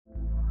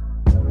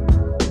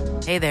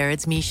Hey there,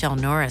 it's Michelle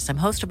Norris. I'm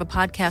host of a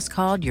podcast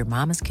called Your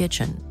Mama's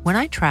Kitchen. When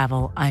I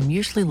travel, I'm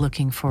usually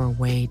looking for a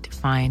way to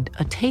find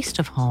a taste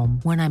of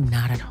home when I'm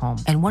not at home.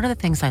 And one of the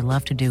things I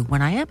love to do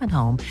when I am at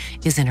home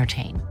is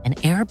entertain. And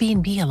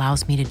Airbnb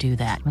allows me to do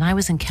that. When I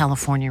was in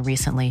California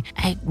recently,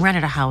 I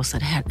rented a house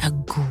that had a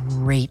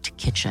great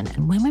kitchen.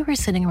 And when we were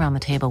sitting around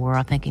the table, we were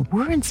all thinking,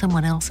 we're in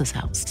someone else's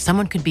house.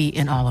 Someone could be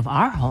in all of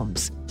our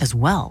homes as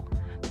well.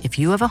 If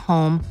you have a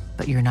home,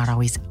 but you're not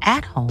always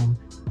at home,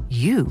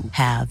 you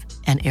have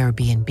an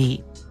Airbnb.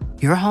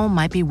 Your home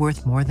might be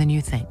worth more than you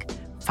think.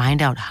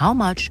 Find out how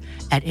much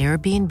at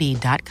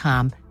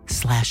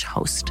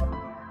airbnb.com/host.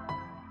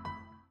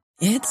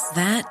 It's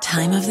that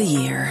time of the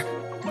year.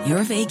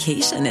 Your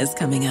vacation is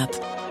coming up.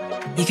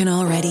 You can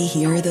already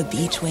hear the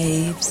beach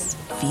waves,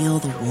 feel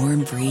the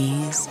warm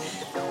breeze,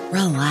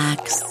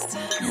 relax,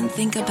 and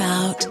think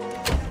about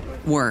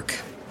work.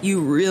 You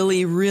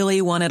really,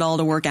 really want it all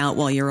to work out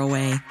while you're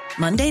away.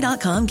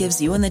 Monday.com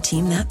gives you and the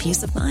team that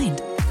peace of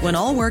mind. When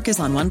all work is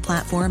on one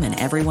platform and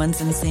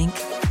everyone's in sync,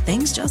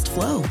 things just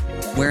flow.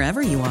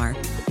 Wherever you are,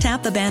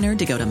 tap the banner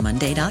to go to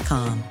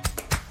Monday.com.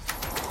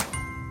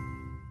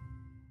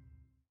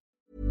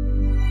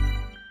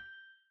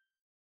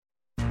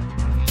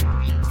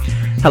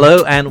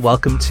 Hello and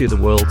welcome to the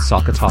World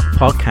Soccer Talk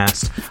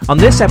podcast. On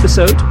this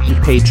episode, we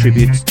pay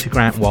tribute to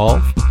Grant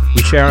Wahl.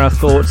 We share our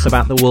thoughts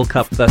about the World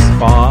Cup thus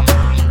far,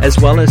 as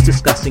well as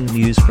discussing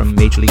news from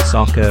Major League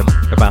Soccer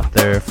about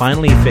their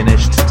finally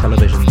finished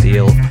television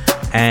deal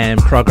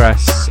and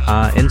progress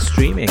in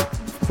streaming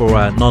for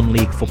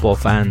non-league football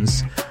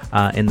fans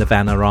in the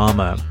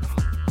Vanarama.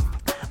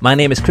 My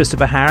name is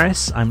Christopher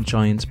Harris. I'm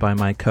joined by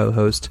my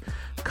co-host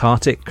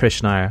Kartik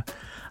Krishnaiyer.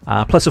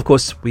 Plus, of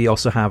course, we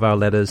also have our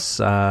letters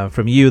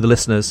from you, the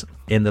listeners,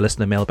 in the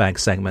listener mailbag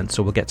segment,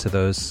 so we'll get to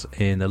those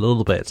in a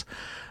little bit.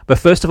 But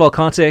first of all,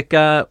 Kartik,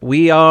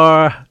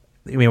 we're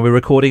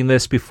recording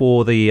this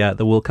before the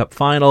World Cup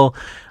final.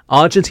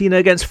 Argentina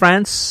against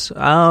France.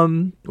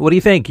 What do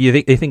you think?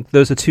 You think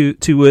those are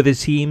two worthy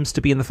teams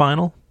to be in the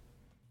final?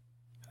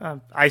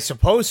 I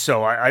suppose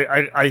so.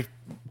 I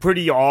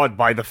pretty awed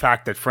by the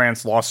fact that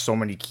France lost so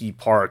many key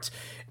parts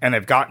and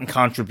have gotten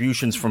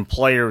contributions from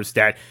players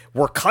that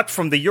were cut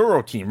from the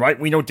Euro team, right?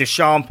 We know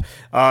Deschamps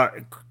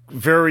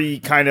very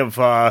kind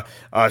of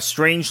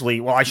strangely,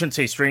 well, I shouldn't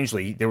say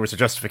strangely, there was a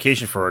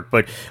justification for it,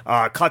 but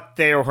cut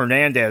Theo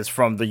Hernandez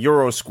from the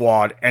Euro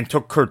squad and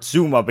took Kurt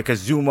Zouma because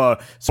Zuma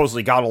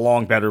supposedly got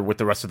along better with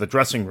the rest of the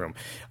dressing room.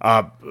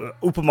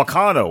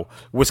 Upamecano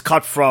was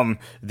cut from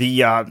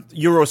the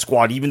Euro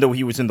squad, even though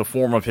he was in the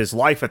form of his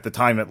life at the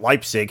time at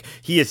Leipzig.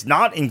 He is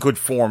not in good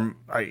form,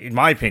 in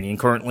my opinion,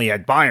 currently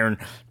at Bayern,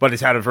 but has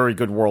had a very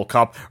good World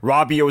Cup.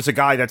 Rabiot is a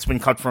guy that's been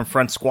cut from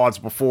French squads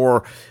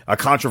before,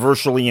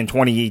 controversially in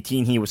 2018.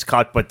 He was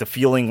cut, but the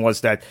feeling was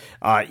that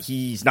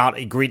he's not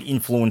a great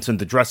influence in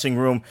the dressing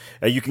room.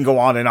 You can go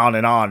on and on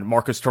and on.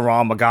 Marcus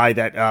Thuram, a guy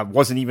that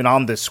wasn't even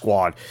on this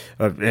squad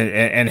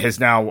and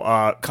has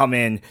now come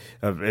in,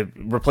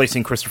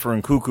 replacing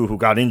Christopher Nkunku, who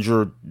got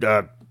injured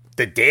the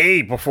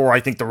day before,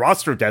 I think, the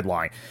roster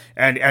deadline,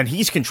 and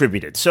he's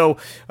contributed. So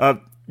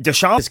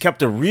Deschamps has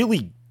kept a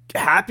really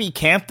happy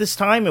camp this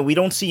time, and we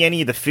don't see any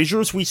of the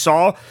fissures we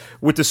saw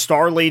with the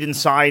star-laden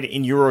side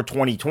in Euro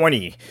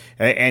 2020,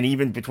 and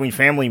even between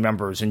family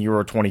members in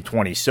Euro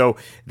 2020. So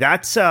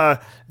that's to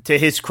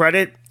his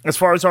credit. As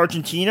far as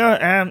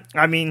Argentina,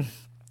 I mean,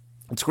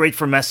 it's great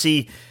for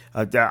Messi.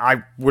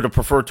 I would have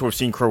preferred to have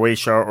seen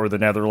Croatia or the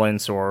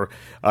Netherlands or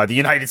the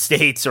United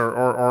States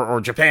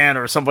or Japan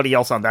or somebody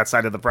else on that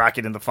side of the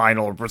bracket in the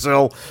final, or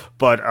Brazil.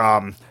 But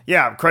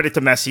yeah, credit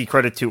to Messi,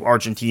 credit to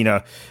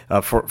Argentina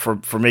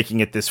for making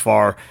it this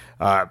far.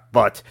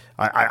 But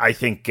I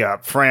think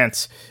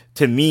France,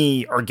 to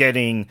me, are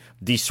getting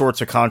these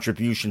sorts of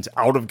contributions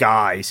out of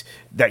guys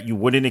that you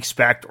wouldn't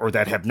expect or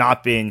that have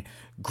not been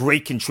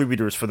great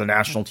contributors for the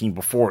national team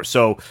before.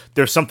 So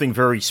there's something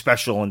very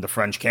special in the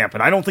French camp,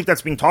 and I don't think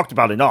that's being talked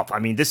about enough. I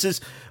mean, this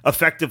is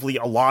effectively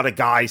a lot of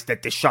guys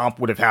that Deschamps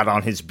would have had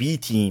on his B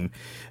team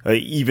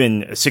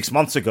even 6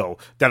 months ago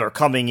that are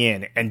coming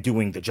in and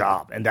doing the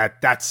job, and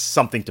that's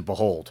something to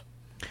behold.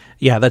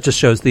 Yeah, that just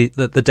shows the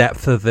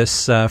depth of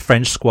this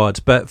French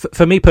squad. But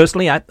for me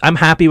personally, I'm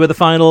happy with the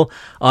final.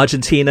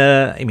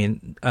 Argentina, I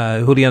mean,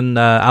 Julian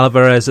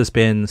Alvarez has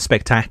been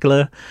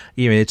spectacular.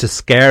 It's just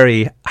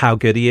scary how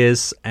good he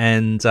is,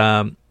 and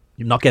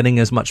not getting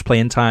as much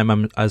playing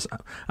time as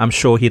I'm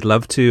sure he'd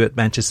love to at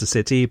Manchester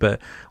City. But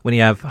when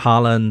you have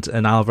Haaland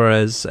and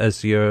Alvarez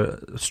as your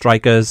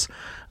strikers,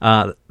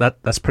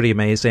 that's pretty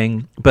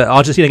amazing. But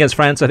Argentina against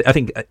France, I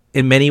think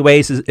in many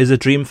ways is a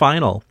dream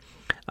final.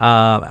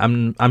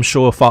 I'm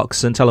sure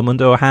Fox and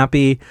Telemundo are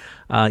happy.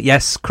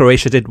 Yes,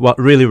 Croatia did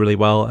really, really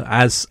well,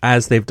 as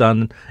they've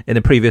done in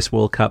the previous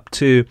World Cup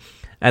too.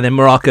 And then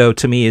Morocco,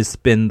 to me, has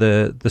been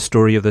the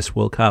story of this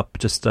World Cup.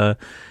 Just an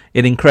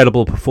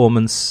incredible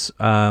performance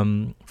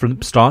from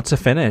start to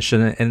finish,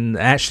 and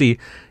actually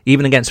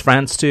even against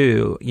France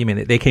too.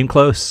 They came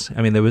close.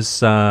 I mean, there was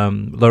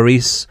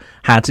Lloris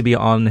had to be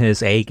on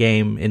his A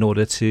game in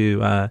order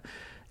to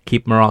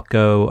keep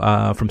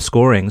Morocco from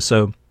scoring.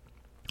 So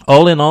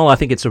all in all, I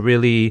think it's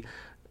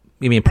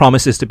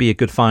promises to be a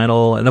good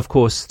final. And of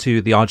course,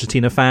 to the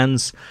Argentina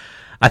fans,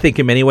 I think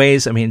in many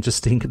ways,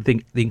 just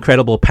the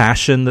incredible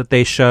passion that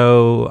they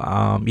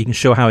show. You can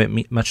show how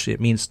much it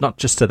means not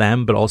just to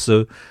them, but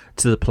also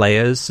to the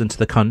players and to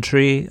the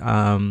country.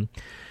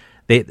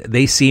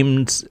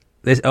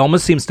 It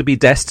almost seems to be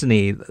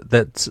destiny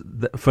that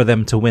for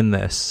them to win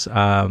this.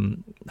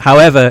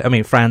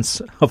 However,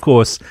 France, of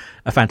course,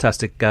 a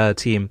fantastic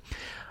team.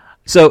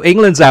 So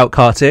England's out,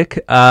 Kartik.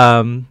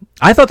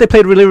 I thought they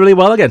played really, really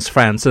well against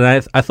France, and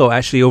I thought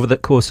actually over the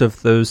course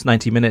of those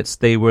 90 minutes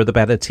they were the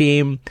better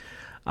team.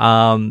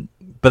 But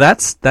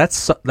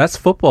that's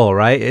football,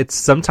 right?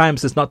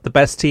 Sometimes it's not the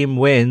best team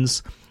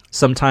wins.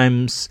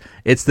 Sometimes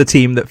it's the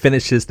team that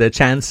finishes their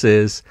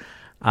chances.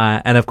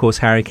 And of course,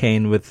 Harry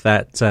Kane with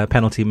that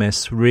penalty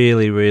miss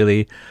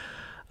really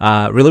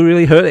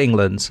hurt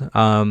England.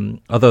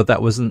 Although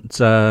that wasn't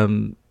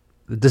the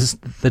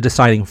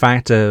deciding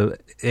factor,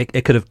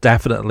 it could have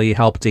definitely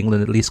helped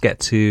England at least get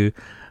to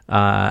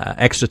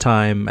extra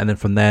time, and then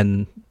from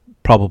then,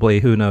 probably,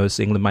 who knows,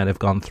 England might have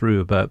gone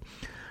through. But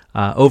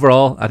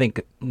overall, I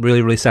think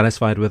really, really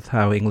satisfied with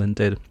how England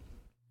did.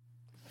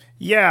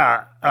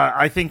 Yeah,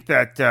 I think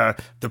that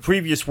the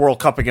previous World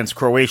Cup against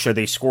Croatia,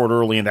 they scored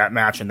early in that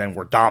match and then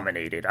were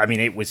dominated.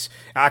 It was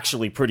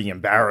actually pretty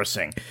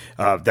embarrassing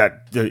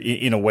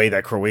in a way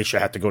that Croatia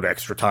had to go to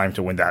extra time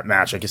to win that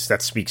match. I guess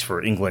that speaks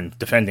for England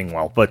defending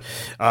well. But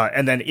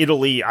and then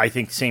Italy, I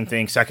think same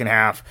thing, second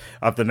half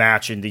of the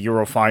match in the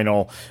Euro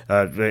final,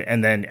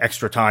 and then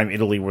extra time,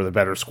 Italy were the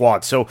better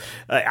squad. So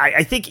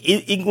I think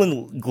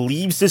England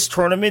leaves this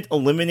tournament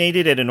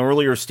eliminated at an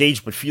earlier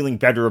stage, but feeling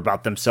better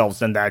about themselves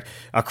than that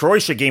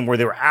Croatia game where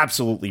they were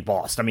absolutely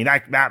bossed.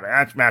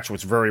 That match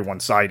was very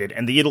one-sided.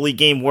 And the Italy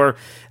game where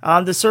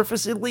on the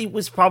surface, Italy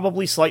was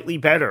probably slightly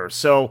better.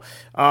 So,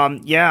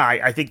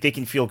 I think they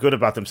can feel good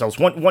about themselves.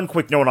 One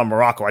quick note on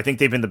Morocco. I think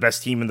they've been the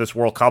best team in this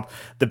World Cup.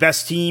 The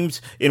best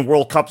teams in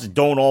World Cups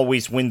don't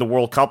always win the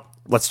World Cup.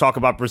 Let's talk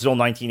about Brazil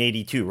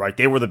 1982, right?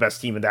 They were the best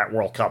team in that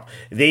World Cup.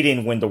 They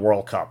didn't win the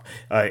World Cup.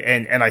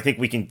 And I think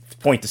we can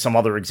point to some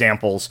other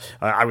examples.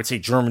 I would say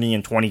Germany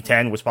in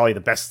 2010 was probably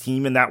the best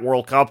team in that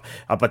World Cup,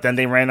 but then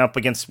they ran up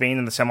against Spain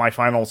in the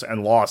semifinals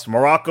and lost.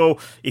 Morocco,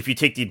 if you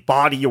take the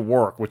body of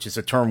work, which is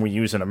a term we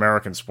use in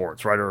American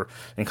sports, right, or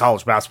in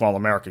college basketball in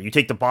America, you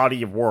take the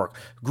body of work,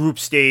 group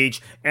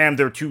stage, and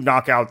their three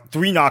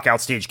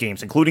knockout stage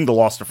games, including the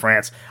loss to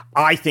France,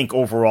 I think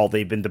overall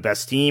they've been the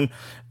best team.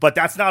 But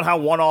that's not how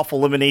one-off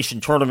elimination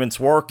tournaments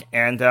work,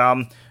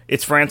 and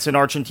it's France and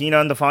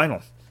Argentina in the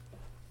final.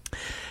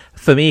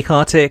 For me,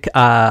 Kartik,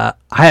 I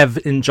have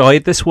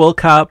enjoyed this World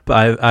Cup.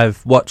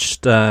 I've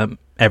watched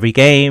every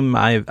game.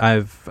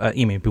 I've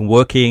been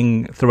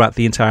working throughout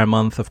the entire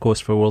month, of course,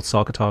 for World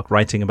Soccer Talk,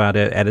 writing about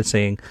it,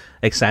 editing,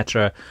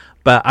 etc.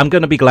 But I'm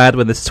going to be glad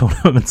when this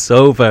tournament's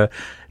over,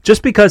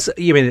 just because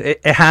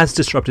it has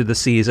disrupted the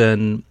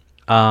season,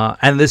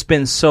 and there's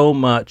been so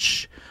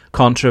much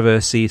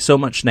controversy, so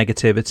much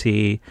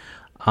negativity.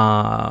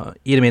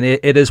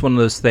 It is one of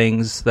those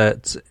things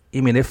that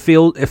it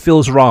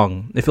feels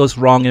wrong. It feels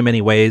wrong in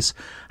many ways.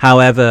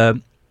 However,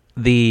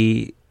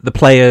 the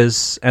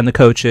players and the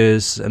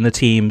coaches and the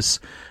teams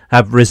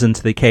have risen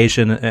to the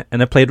occasion and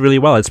have played really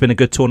well. It's been a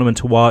good tournament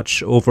to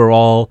watch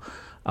overall.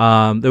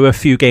 There were a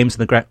few games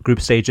in the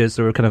group stages.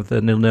 There were kind of the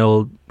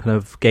 0-0 kind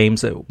of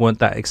games that weren't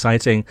that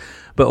exciting,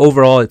 but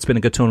overall, it's been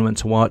a good tournament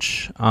to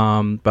watch.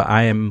 But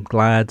I am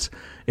glad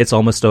it's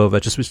almost over,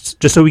 just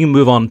so we can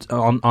move on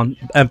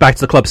and back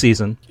to the club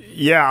season.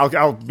 Yeah,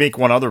 I'll make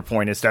one other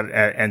point is that,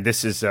 and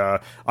this is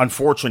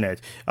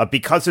unfortunate,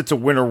 because it's a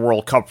Winter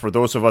World Cup for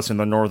those of us in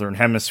the Northern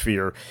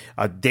Hemisphere,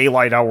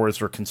 daylight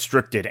hours are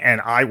constricted,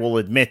 and I will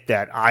admit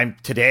that I'm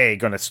today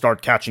going to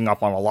start catching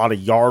up on a lot of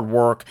yard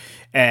work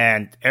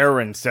and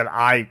errands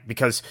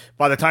because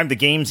by the time the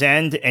games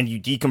end and you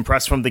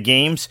decompress from the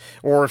games,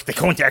 or if they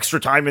go into extra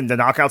time in the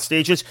knockout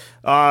stages,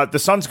 the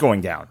sun's going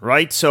down,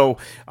 right? So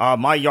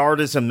my yard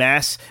is a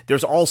mess.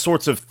 There's all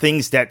sorts of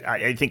things that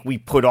I think we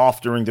put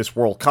off during this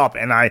World Cup,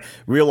 and I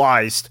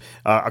realized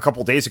a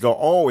couple days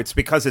ago, it's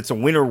because it's a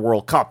Winter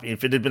World Cup.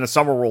 If it had been a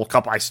Summer World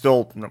Cup,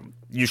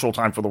 usual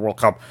time for the World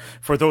Cup.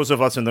 For those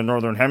of us in the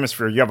Northern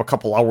Hemisphere, you have a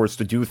couple hours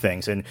to do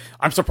things, and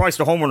I'm surprised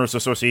the Homeowners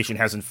Association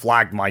hasn't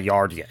flagged my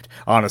yard yet,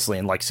 honestly,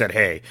 and said,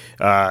 hey,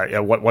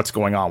 what's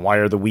going on? Why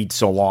are the weeds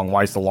so long?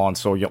 Why is the lawn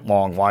so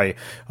long? Why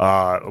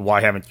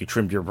haven't you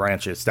trimmed your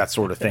branches? That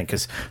sort of thing,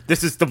 because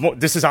this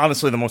is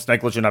honestly the most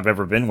negligent I've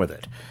ever been with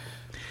it.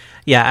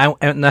 Yeah,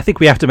 and I think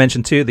we have to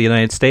mention too the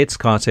United States,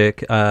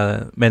 Kartik,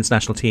 men's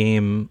national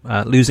team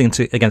losing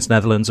against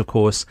Netherlands, of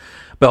course,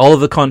 but all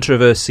of the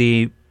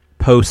controversy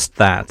post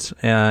that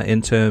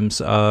in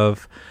terms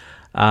of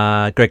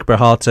Greg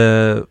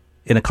Berhalter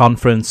in a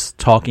conference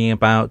talking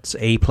about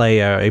a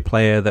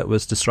player that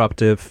was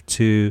disruptive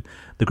to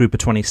the group of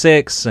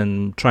 26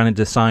 and trying to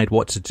decide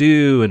what to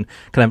do and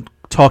kind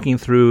of talking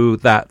through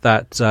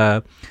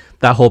that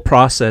whole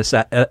process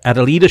at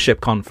a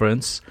leadership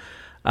conference.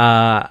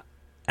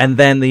 And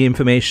then the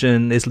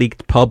information is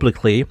leaked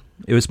publicly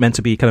It was meant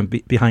to be kind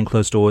of behind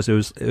closed doors.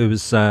 It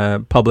was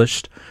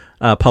published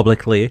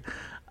publicly.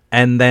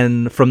 And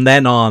then from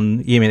then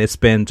on, it's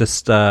been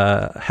just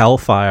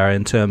hellfire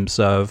in terms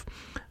of,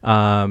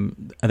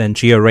 and then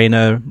Gio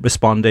Reyna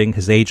responding,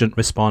 his agent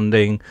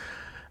responding,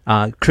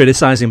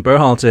 criticizing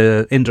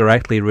Berhalter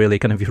indirectly, really.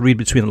 Kind of, if you read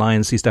between the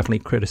lines, he's definitely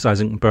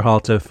criticizing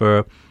Berhalter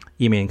for,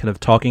 kind of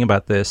talking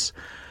about this.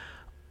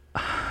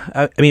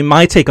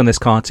 My take on this,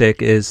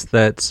 Kartik, is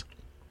that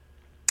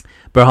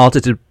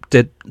Berhalter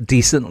did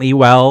decently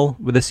well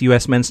with this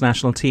U.S. men's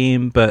national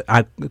team, but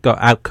got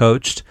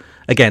outcoached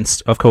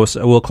against, of course,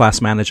 a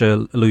world-class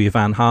manager, Louis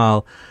van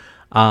Gaal.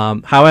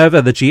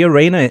 However, the Gio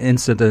Reyna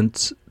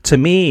incident, to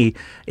me,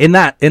 in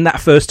that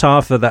first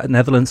half of that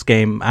Netherlands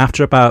game,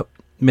 after about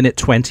minute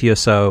 20 or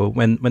so,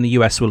 when the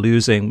US were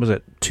losing, was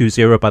it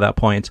 2-0 by that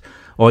point,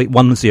 or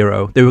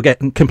 1-0, they were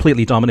getting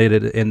completely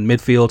dominated in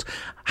midfield.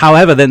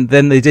 However, then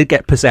they did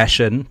get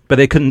possession, but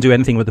they couldn't do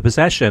anything with the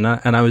possession.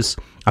 And I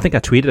think I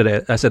tweeted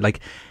it. I said,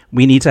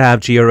 we need to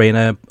have Gio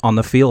Reyna on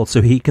the field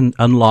so he can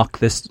unlock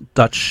this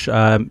Dutch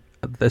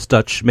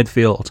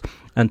midfield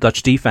and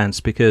Dutch defense,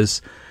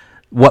 because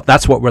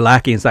that's what we're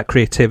lacking, is that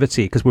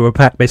creativity, because we were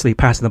basically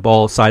passing the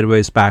ball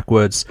sideways,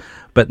 backwards,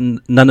 but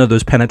none of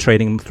those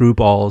penetrating through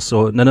balls,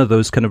 or none of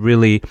those kind of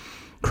really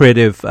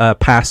creative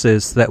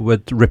passes that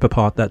would rip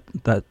apart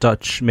that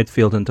Dutch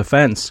midfield and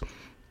defense.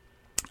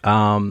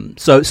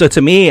 So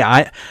to me,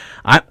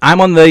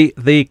 I'm on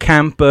the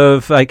camp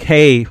of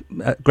hey,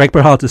 Greg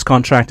Berhalter's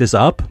contract is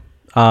up.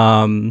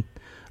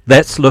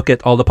 Let's look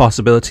at all the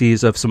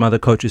possibilities of some other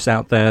coaches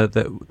out there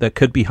that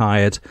could be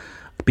hired,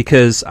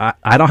 because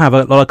I don't have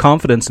a lot of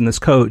confidence in this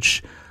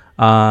coach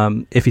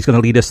if he's going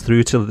to lead us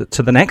through to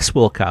the next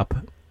World Cup.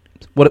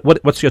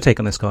 What's your take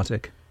on this,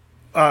 Kartik?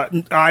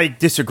 I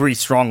disagree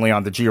strongly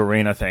on the Gio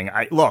Reyna thing.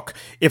 Look,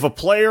 if a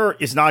player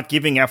is not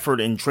giving effort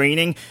in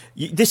training,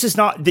 this is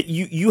not that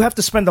you have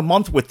to spend a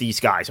month with these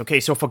guys. Okay,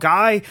 so if a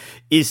guy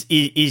is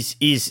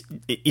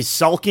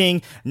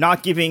sulking,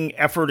 not giving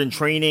effort in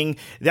training,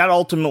 that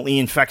ultimately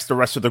infects the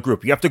rest of the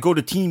group. You have to go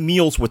to team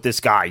meals with this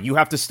guy. You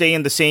have to stay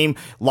in the same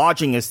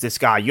lodging as this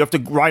guy. You have to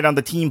ride on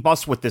the team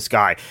bus with this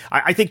guy.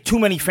 I think too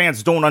many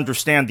fans don't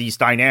understand these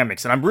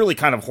dynamics, and I'm really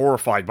kind of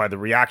horrified by the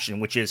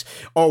reaction, which is,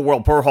 oh, well,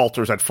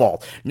 Berhalter's at fault.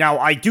 Now,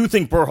 I do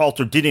think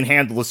Berhalter didn't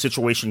handle the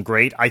situation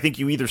great. I think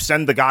you either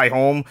send the guy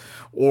home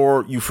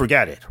or you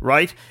forget it,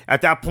 right?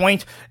 At that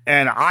point,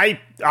 and I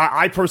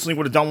personally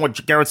would have done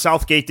what Gareth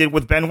Southgate did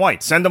with Ben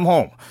White. Send him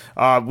home.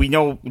 We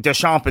know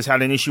Deschamps has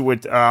had an issue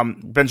with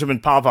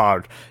Benjamin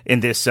Pavard in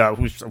this,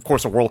 who's, of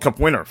course, a World Cup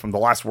winner from the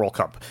last World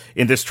Cup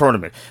in this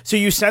tournament. So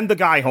you send the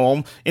guy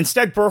home.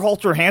 Instead,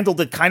 Berhalter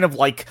handled it kind of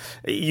like,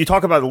 you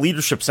talk about a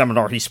leadership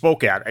seminar he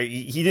spoke at.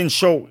 He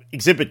didn't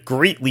exhibit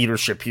great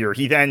leadership here.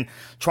 He then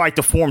tried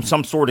to form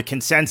some sort of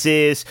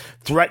consensus,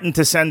 threatened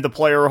to send the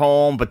player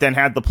home, but then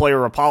had the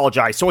player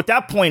apologize. So at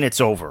that point, it's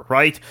over,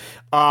 right?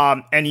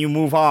 And you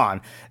move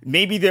on.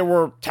 Maybe there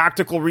were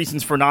tactical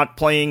reasons for not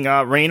playing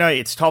Reyna.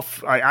 It's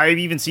tough. I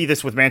even see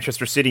this with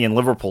Manchester City and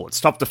Liverpool.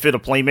 It's tough to fit a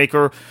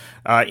playmaker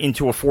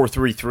into a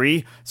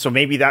 4-3-3. So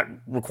maybe that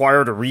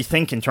required a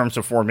rethink in terms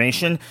of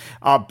formation.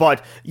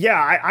 But yeah,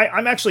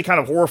 I'm actually kind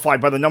of horrified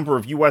by the number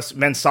of U.S.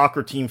 men's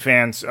soccer team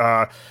fans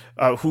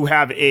who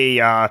have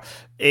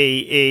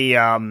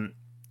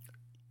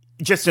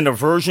just an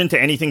aversion to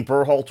anything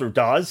Berhalter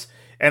does.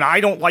 And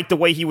I don't like the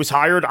way he was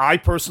hired.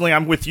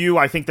 I'm with you.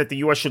 I think that the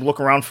U.S. should look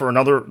around for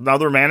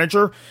another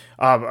manager,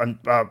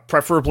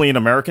 preferably an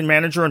American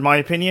manager, in my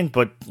opinion.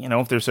 But,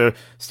 if there's a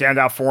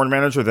standout foreign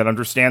manager that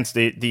understands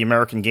the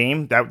American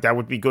game, that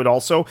would be good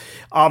also.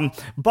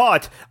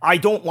 But I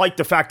don't like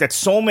the fact that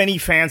so many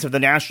fans of the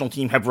national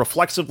team have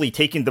reflexively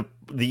taken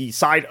the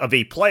side of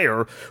a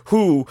player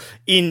who,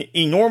 in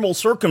a normal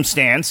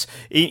circumstance,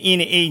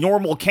 in a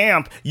normal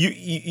camp,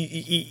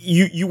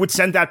 you would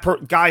send that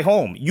guy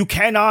home. You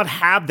cannot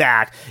have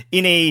that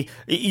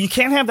you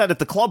can't have that at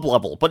the club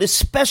level, but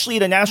especially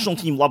at a national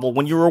team level,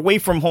 when you're away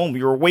from home,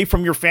 you're away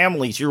from your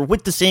families, you're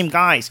with the same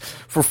guys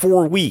for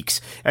 4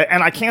 weeks.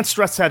 And I can't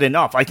stress that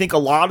enough. I think a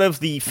lot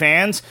of the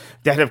fans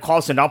that have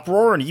caused an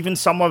uproar, and even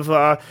some of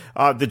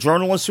the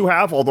journalists who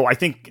have, although I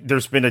think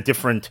there's been a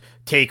different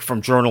take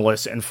from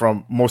journalists and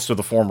from most of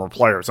the former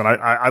players. And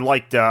I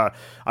liked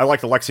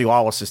Alexi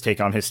Lawless's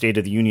take on his State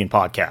of the Union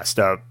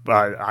podcast.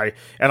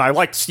 I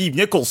liked Steve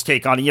Nichols'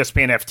 take on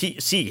ESPN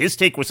FTC. His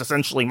take was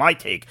essentially my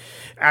take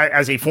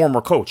as a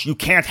former coach. You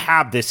can't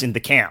have this in the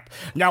camp.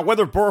 Now,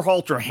 whether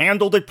Berhalter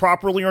handled it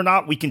properly or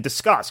not, we can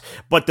discuss.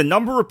 But the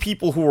number of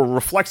people who are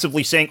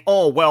reflexively saying,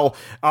 oh, well,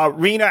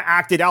 Reyna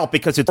acted out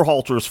because it's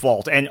Berhalter's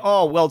fault. And,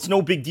 oh, well, it's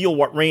no big deal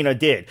what Reyna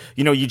did.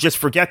 You just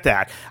forget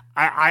that.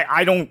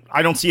 I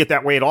don't see it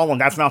that way at all, and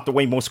that's not the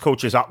way most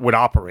coaches would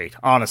operate,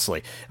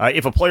 honestly.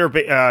 If a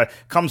player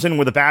comes in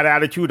with a bad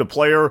attitude, a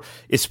player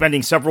is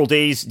spending several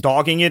days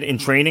dogging it in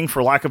training,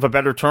 for lack of a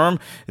better term,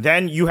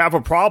 then you have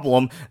a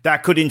problem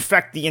that could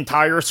infect the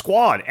entire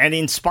squad. And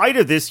in spite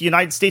of this, the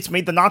United States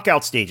made the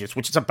knockout stages,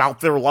 which is about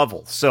another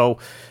level. So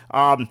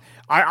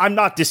I'm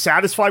not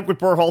dissatisfied with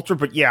Berhalter,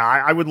 but yeah,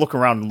 I would look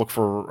around and look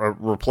for a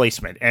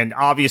replacement. And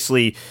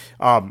obviously,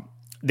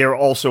 there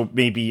also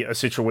may be a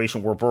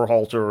situation where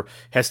Berhalter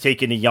has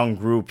taken a young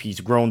group,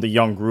 he's grown the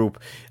young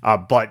group,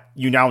 but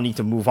you now need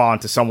to move on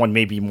to someone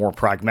maybe more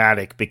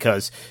pragmatic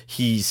because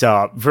he's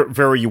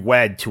very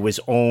wed to his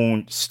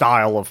own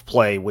style of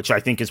play, which I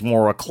think is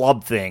more a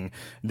club thing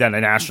than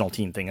a national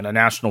team thing. In a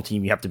national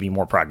team, you have to be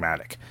more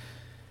pragmatic.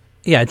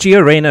 Yeah,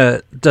 Gio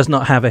Reyna does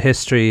not have a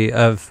history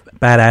of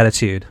bad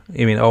attitude,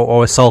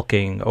 or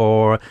sulking,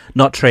 or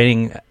not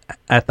training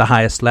at the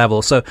highest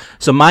level. So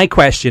my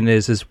question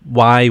is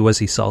why was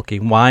he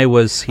sulking? Why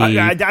was he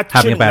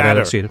having a bad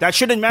attitude? That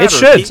shouldn't matter. It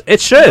should. It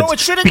should. No, it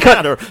shouldn't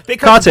matter.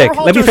 Because Kartik,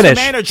 let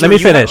me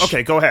finish.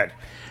 Okay, go ahead.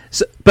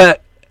 So,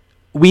 but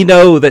we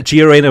know that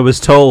Gio Reyna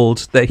was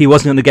told that he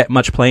wasn't going to get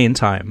much playing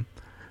time.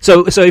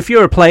 So if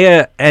you're a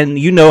player and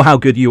you know how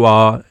good you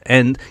are,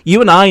 and you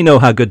and I know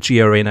how good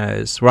Gio Reyna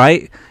is,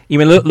 right?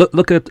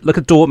 Look at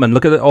Dortmund,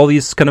 look at all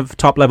these kind of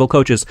top level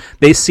coaches.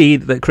 They see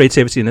the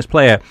creativity in this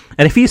player,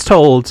 and if he's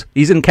told,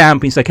 he's in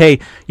camp, he's like, "Hey,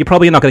 you're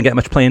probably not going to get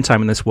much playing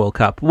time in this World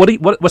Cup."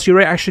 What's your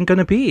reaction going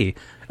to be?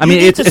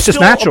 It's just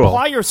natural.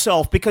 Apply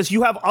yourself because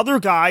you have other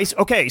guys.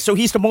 Okay, so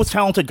he's the most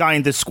talented guy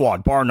in this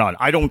squad, bar none.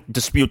 I don't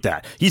dispute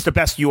that. He's the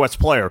best U.S.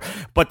 player.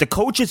 But the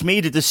coach has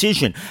made a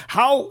decision.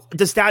 How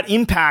does that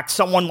impact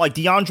someone like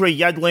DeAndre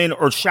Yedlin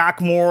or Shaq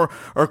Moore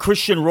or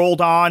Christian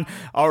Roldan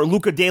or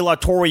Luca De La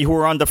Torre, who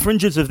are on the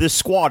fringes of this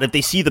squad, if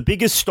they see the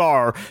biggest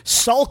star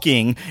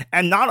sulking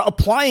and not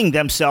applying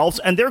themselves,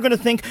 and they're going to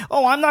think,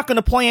 oh, I'm not going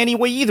to play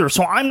anyway either,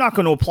 so I'm not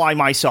going to apply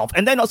myself.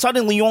 And then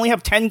suddenly you only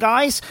have 10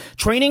 guys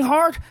training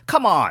hard?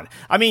 Come on.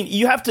 I mean,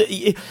 you have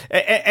to,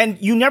 and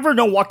you never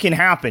know what can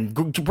happen.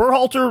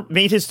 Berhalter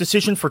made his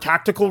decision for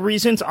tactical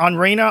reasons on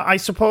Reyna, I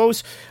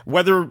suppose.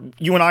 Whether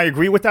you and I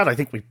agree with that, I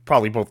think we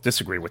probably both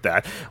disagree with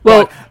that.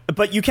 Well,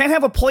 but you can't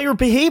have a player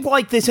behave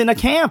like this in a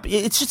camp.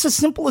 It's just as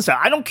simple as that.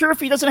 I don't care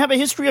if he doesn't have a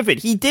history of it.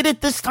 He did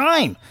it this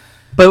time.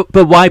 But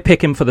why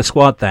pick him for the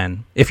squad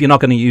then if you're not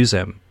going to use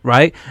him,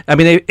 right? I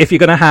mean, if you're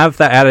going to have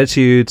that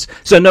attitude,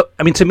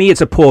 to me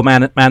it's a poor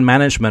man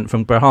management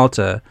from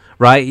Berhalter,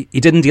 right? He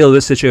didn't deal with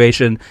the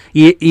situation.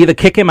 You either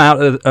kick him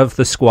out of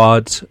the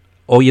squad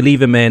or you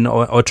leave him in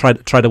or try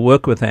to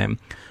work with him.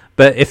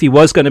 But if he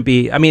was going to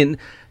be,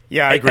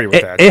 yeah, I agree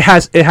with that. It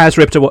has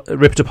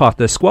ripped apart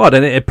the squad,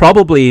 and it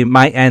probably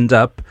might end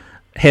up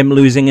him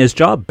losing his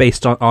job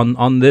based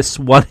on this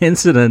one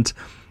incident.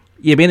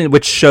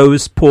 Which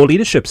shows poor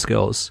leadership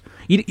skills.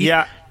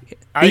 I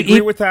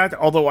agree with that,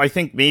 although I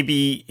think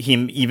maybe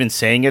him even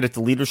saying it at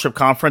the leadership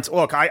conference.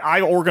 Look, I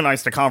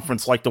organized a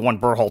conference like the one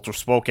Berhalter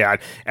spoke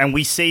at, and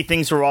we say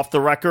things are off the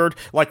record.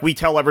 Like, we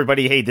tell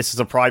everybody, hey, this is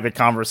a private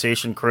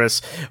conversation,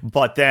 Chris,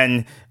 but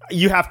then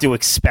you have to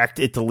expect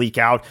it to leak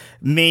out.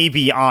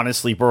 Maybe,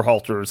 honestly,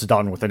 Berhalter is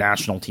done with the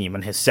national team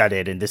and has said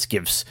it, and this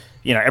gives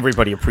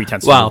everybody a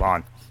pretense to move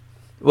on.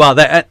 Well,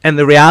 and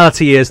the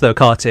reality is, though,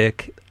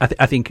 Kartik,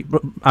 I think,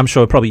 I'm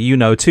sure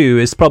probably too,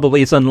 is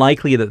probably it's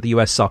unlikely that the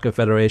US Soccer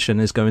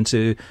Federation is going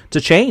to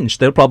change.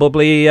 They'll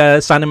probably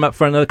sign him up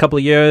for another couple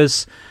of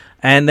years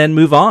and then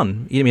move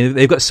on.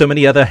 They've got so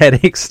many other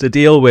headaches to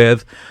deal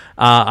with.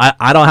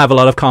 I don't have a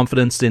lot of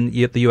confidence in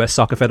the US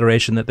Soccer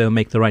Federation that they'll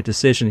make the right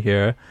decision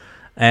here.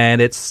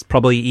 And it's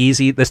probably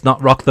easy. Let's not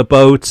rock the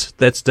boat.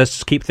 Let's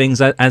just keep things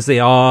as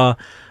they are.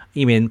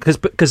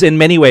 Because in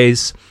many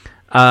ways,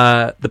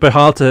 the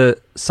Berhalter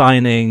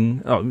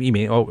signing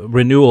or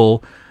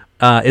renewal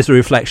is a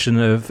reflection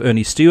of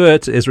Ernie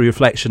Stewart, is a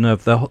reflection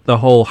of the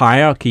whole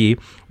hierarchy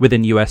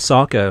within US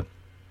soccer.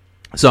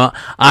 So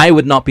I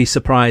would not be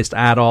surprised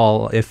at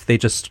all if they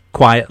just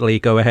quietly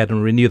go ahead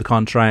and renew the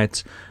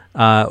contract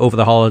over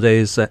the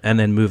holidays and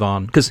then move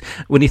on. Because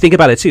when you think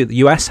about it too, the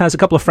US has a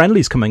couple of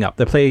friendlies coming up.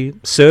 They play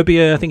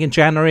Serbia, I think, in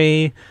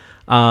January,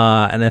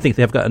 and I think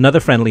they've got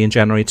another friendly in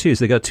January too.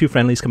 So they've got two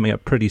friendlies coming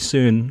up pretty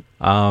soon.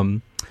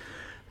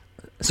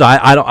 So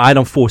I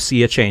don't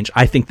foresee a change.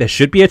 I think there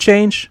should be a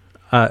change.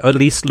 Or at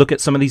least look at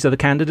some of these other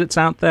candidates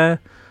out there.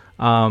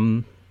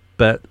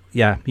 But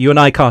yeah, you and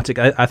I, Kartik,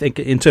 I think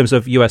in terms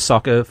of US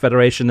Soccer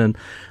Federation and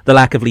the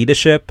lack of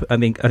leadership, I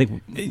think we've seen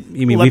that for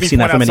many years. Let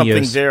me point out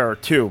something there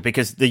too,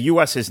 because the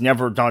US has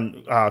never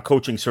done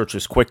coaching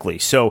searches quickly.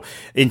 So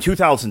in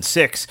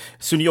 2006,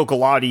 Sunil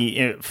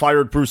Gulati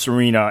fired Bruce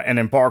Arena and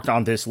embarked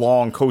on this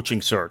long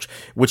coaching search,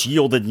 which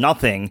yielded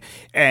nothing,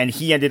 and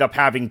he ended up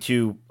having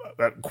to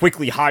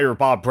quickly hire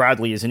Bob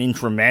Bradley as an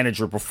interim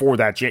manager before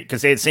that,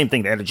 because they had the same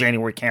thing. They had a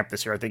January camp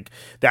this year. I think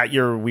that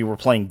year we were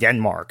playing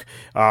Denmark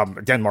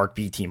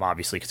B team,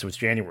 obviously, because it was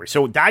January.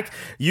 So that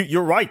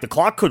you're right. The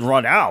clock could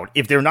run out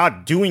if they're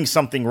not doing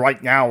something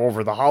right now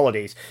over the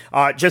holidays.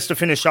 Just to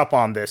finish up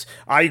on this,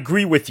 I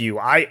agree with you.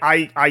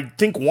 I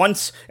think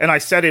once, and I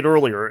said it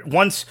earlier,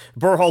 once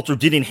Berhalter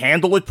didn't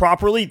handle it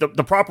properly, the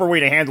proper way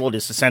to handle it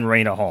is to send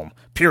Reyna home.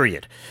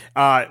 Period.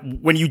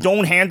 When you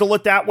don't handle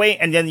it that way,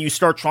 and then you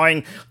start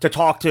trying to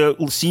talk to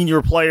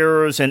senior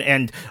players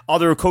and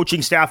other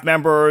coaching staff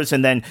members,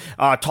 and then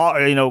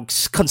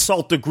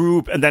consult the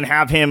group, and then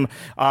have him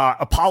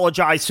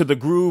apologize to the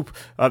group.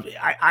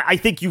 I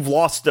think you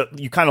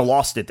kind of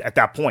lost it at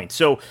that point.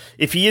 So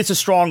if he is a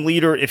strong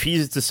leader, if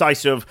he's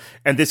decisive,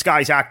 and this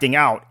guy's acting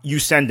out, you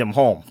send him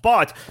home.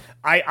 But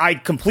I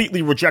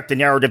completely reject the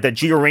narrative that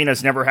Gio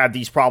Reyna's never had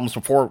these problems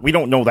before. We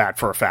don't know that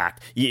for a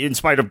fact, in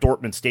spite of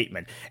Dortmund's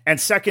statement. And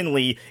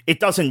secondly, it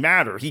doesn't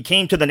matter. He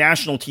came to the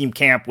national team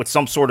camp with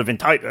some sort of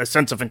a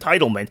sense of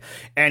entitlement,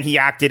 and he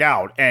acted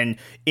out. And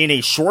in a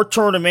short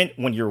tournament,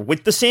 when you're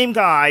with the same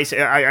guys,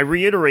 I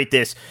reiterate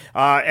this,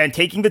 and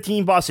taking the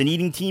team bus and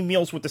eating team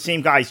meals with the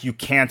same guys, you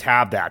can't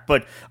have that.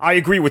 But I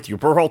agree with you.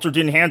 Berhalter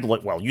didn't handle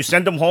it well. You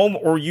send him home,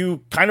 or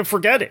you kind of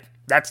forget it.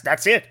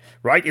 That's it,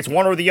 right? It's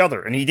one or the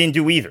other, and he didn't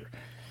do either.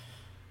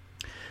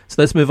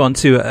 So let's move on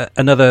to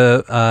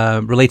another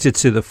related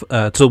to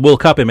the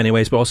World Cup in many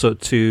ways, but also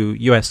to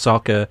U.S.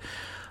 soccer,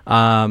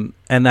 and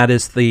that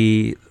is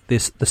the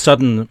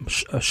sudden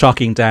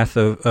shocking death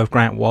of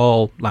Grant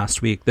Wahl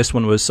last week. This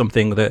one was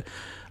something that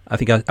I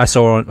think I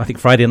saw on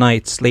Friday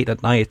night, late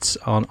at night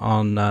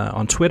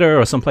on Twitter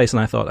or someplace, and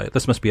I thought,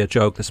 this must be a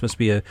joke. This must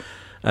be a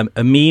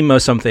meme or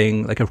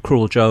something, like a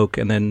cruel joke.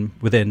 And then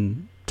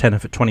within 10 or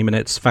 20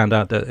 minutes, found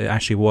out that it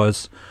actually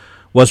was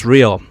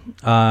real.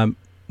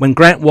 When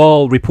Grant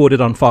Wahl reported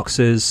on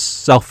Fox's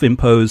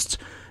self-imposed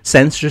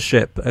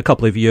censorship a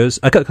couple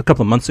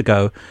of months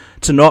ago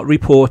to not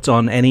report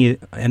on any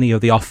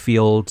of the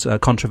off-field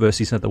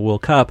controversies at the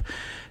World Cup,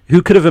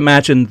 who could have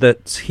imagined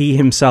that he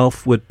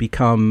himself would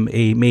become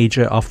a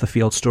major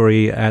off-the-field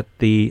story at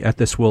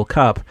this World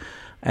Cup?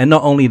 And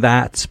not only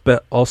that,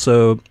 but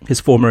also his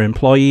former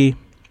employer,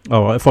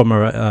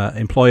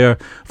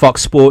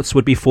 Fox Sports,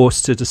 would be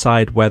forced to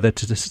decide whether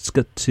to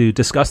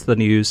discuss the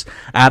news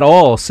at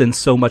all, since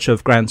so much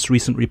of Grant's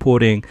recent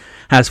reporting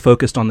has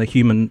focused on the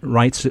human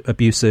rights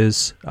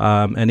abuses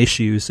and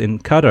issues in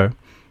Qatar.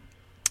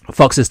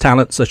 Fox's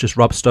talent, such as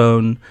Rob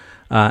Stone,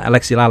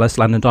 Alexi Lalas,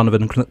 Landon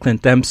Donovan, and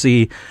Clint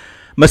Dempsey,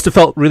 must have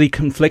felt really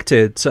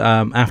conflicted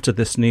after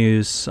this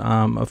news.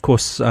 Of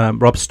course,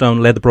 Rob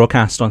Stone led the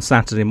broadcast on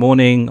Saturday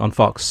morning on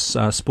Fox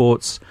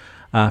Sports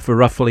for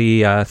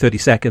roughly 30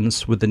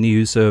 seconds with the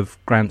news of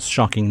Grant's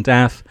shocking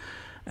death,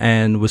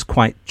 and was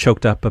quite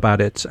choked up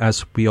about it,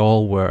 as we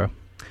all were.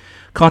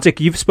 Kartik,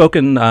 you've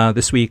spoken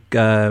this week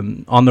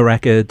on the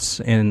record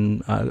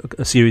in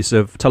a series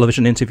of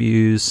television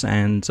interviews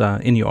and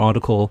in your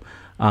article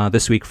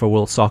this week for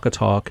World Soccer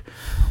Talk.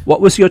 What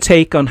was your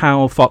take on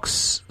how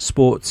Fox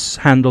Sports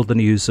handled the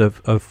news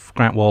of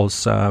Grant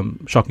Wahl's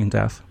shocking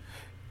death?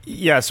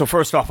 Yeah, so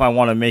first off, I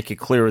want to make it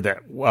clear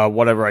that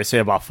whatever I say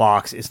about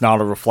Fox is not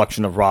a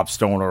reflection of Rob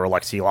Stone or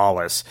Alexi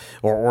Lalas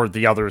or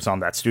the others on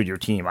that studio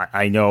team.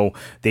 I know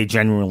they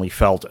genuinely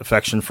felt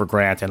affection for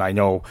Grant, and I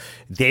know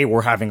they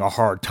were having a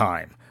hard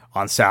time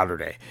on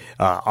Saturday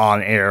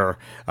on air.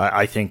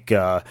 I think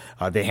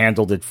they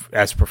handled it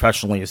as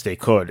professionally as they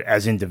could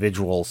as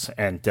individuals,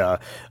 and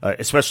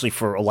especially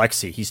for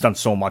Alexi. He's done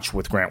so much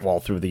with Grant Wahl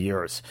through the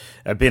years.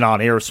 I've been on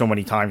air so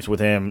many times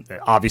with him.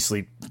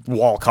 Obviously,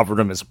 Wahl covered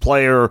him as a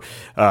player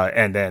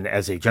and then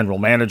as a general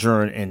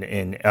manager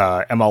in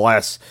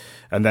MLS,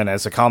 and then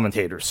as a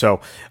commentator.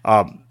 So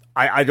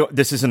I don't.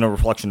 This isn't a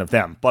reflection of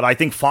them, but I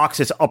think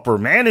Fox's upper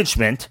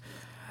management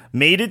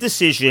made a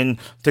decision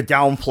to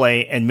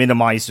downplay and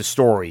minimize the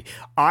story.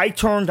 I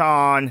turned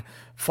on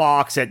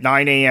Fox at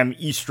 9 a.m.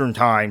 Eastern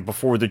time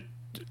before the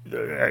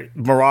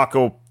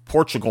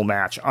Morocco-Portugal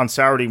match on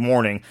Saturday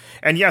morning.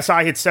 And yes,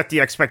 I had set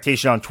the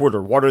expectation on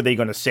Twitter. What are they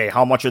going to say?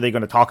 How much are they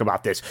going to talk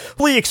about this?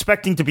 Fully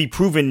expecting to be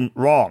proven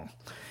wrong.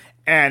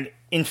 And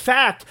in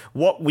fact,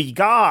 what we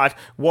got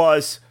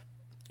was,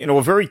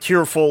 a very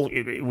tearful.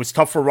 It was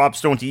tough for Rob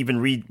Stone to even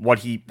read what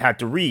he had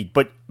to read,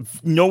 but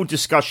no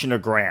discussion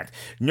of Grant,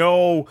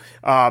 no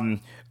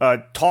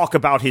talk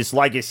about his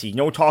legacy,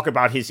 no talk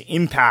about his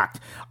impact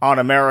on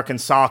American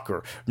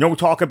soccer, no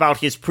talk about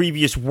his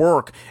previous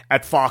work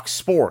at Fox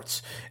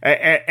Sports.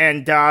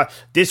 And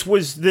this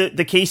was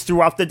the case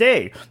throughout the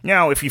day.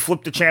 Now, if you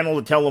flip the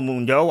channel to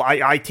Telemundo,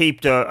 I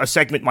taped a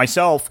segment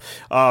myself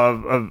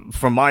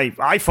from my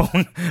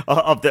iPhone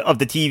of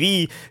the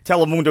TV,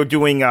 Telemundo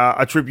doing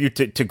a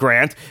tribute to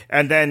Grant,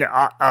 and then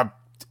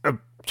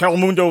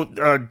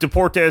Telemundo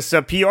Deportes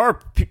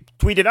PR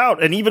tweeted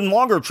out an even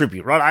longer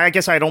tribute, right? I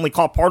guess I had only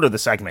caught part of the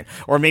segment,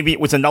 or maybe it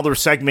was another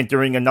segment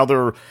during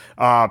another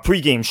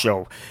pregame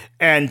show.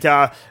 And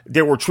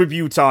there were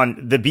tributes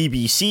on the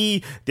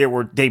BBC.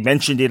 They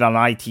mentioned it on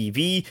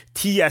ITV.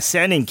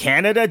 TSN in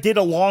Canada did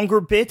a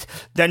longer bit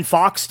than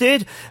Fox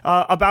did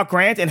about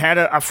Grant and had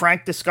a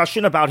frank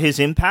discussion about his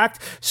impact.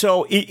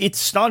 So it's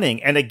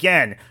stunning. And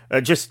again,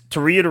 just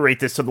to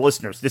reiterate this to the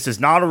listeners, this is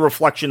not a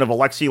reflection of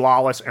Alexi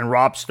Lalas and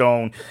Rob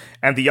Stone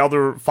and the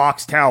other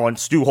Fox talent,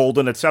 Stu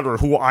Holden, etc.,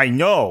 who I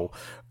know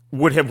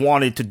would have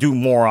wanted to do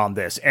more on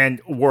this,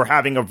 and we're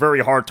having a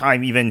very hard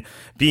time even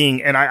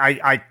being, and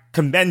I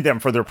commend them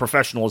for their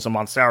professionalism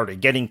on Saturday,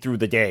 getting through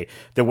the day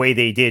the way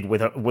they did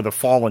with a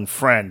fallen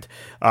friend,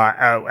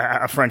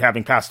 a friend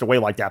having passed away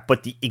like that.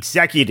 But the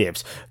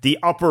executives, the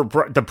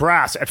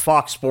brass at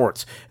Fox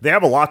Sports, they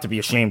have a lot to be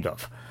ashamed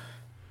of.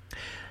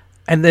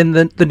 And then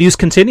the news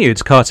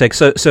continued, Kartik.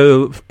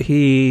 So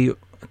he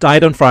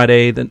died on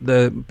Friday.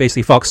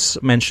 Basically Fox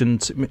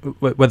mentioned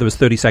whether it was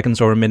 30 seconds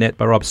or a minute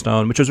by Rob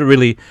Stone, which was a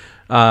really,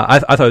 I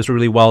thought it was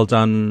really well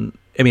done.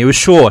 I mean, it was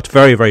short,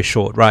 very, very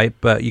short, right?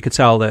 But you could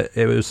tell that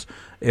it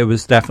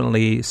was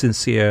definitely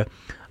sincere.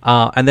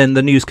 And then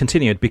the news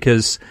continued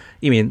because,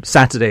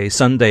 Saturday,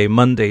 Sunday,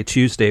 Monday,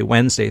 Tuesday,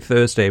 Wednesday,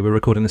 Thursday, we're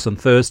recording this on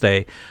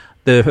Thursday,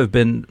 there have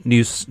been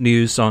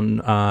news on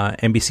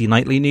NBC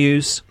Nightly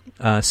News,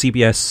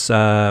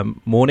 CBS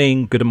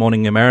Morning, Good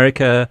Morning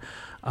America,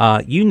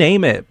 you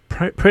name it.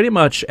 Pretty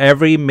much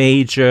every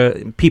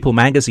major People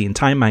magazine,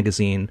 Time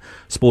magazine,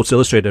 Sports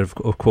Illustrated,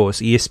 of course,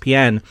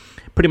 ESPN,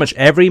 pretty much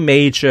every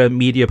major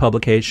media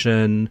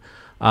publication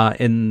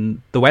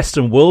in the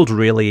Western world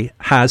really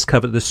has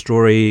covered this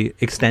story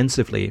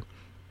extensively.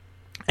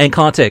 And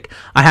Kartik,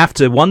 I have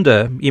to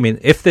wonder,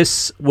 if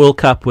this World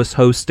Cup was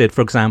hosted,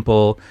 for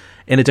example,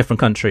 in a different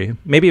country,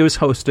 maybe it was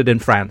hosted in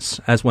France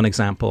as one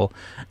example,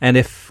 and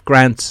if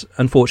Grant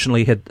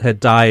unfortunately had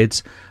died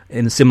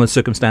in similar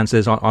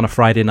circumstances on a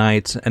Friday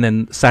night, and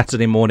then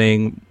Saturday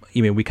morning,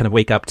 we kind of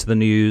wake up to the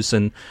news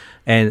and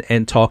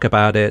talk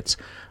about it,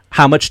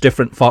 how much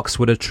different Fox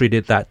would have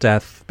treated that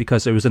death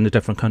because it was in a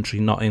different country,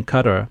 not in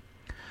Qatar.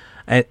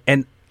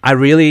 And I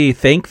really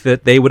think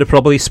that they would have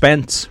probably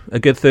spent a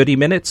good 30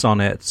 minutes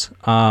on it,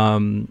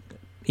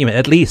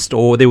 at least,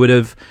 or they would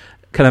have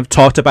kind of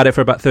talked about it for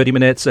about 30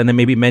 minutes and then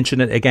maybe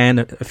mention it again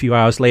a few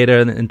hours later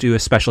and do a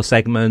special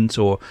segment,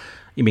 or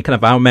kind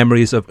of our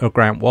memories of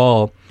Grant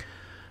Wahl.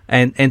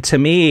 And to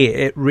me,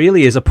 it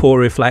really is a poor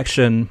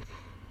reflection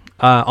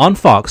on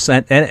Fox,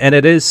 and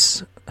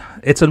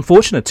it's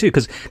unfortunate too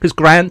because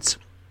Grant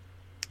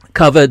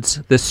covered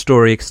this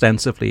story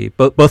extensively.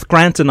 But both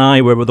Grant and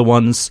I were the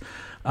ones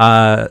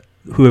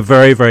who were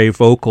very, very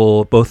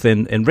vocal, both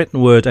in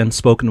written word and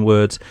spoken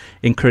word,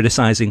 in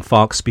criticizing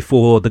Fox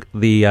before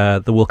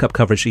the World Cup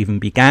coverage even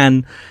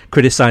began,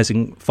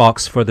 criticizing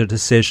Fox for the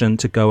decision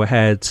to go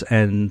ahead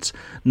and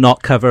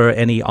not cover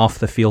any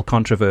off-the-field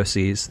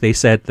controversies. They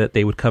said that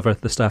they would cover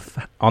the stuff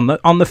on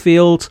the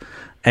field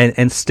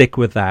and stick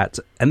with that,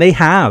 and they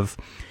have.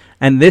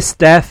 And this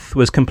death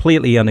was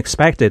completely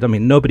unexpected. I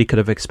mean, nobody could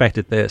have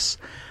expected this.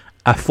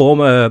 A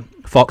former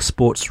Fox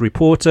Sports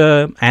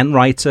reporter and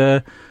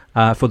writer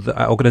for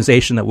the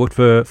organization that worked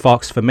for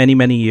Fox for many,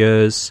 many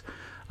years,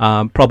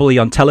 probably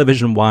on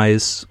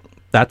television-wise,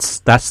 that's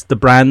the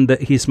brand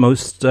that he's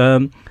most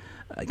kind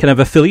of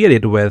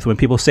affiliated with. When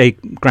people say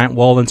Grant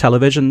Wahl on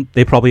television,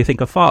 they probably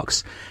think of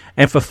Fox.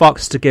 And for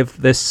Fox to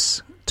give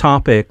this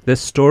topic, this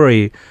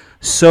story,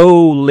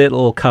 so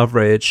little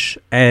coverage,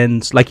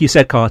 and like you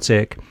said,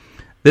 Kartik,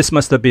 this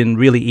must have been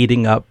really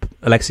eating up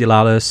Alexi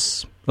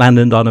Lalas,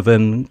 Landon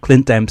Donovan,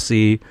 Clint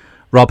Dempsey,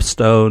 Rob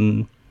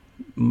Stone,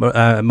 Mo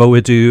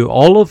Edu,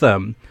 all of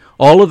them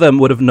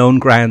would have known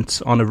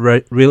Grant on a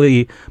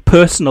really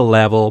personal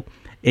level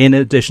in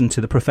addition to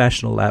the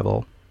professional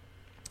level.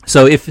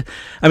 So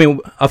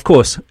of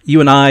course, you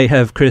and I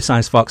have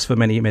criticized Fox for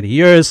many, many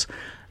years,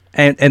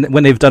 and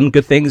when they've done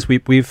good things,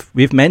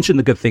 we've mentioned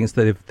the good things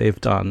that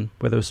they've done,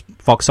 whether it's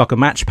Fox Soccer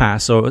Match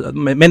Pass or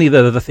many of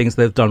the other things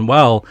they've done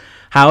well.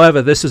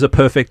 However, this is a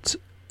perfect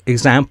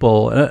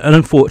example,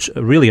 a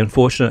really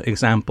unfortunate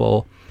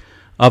example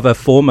of a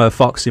former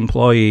Fox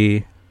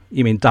employee,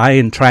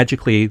 dying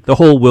tragically, the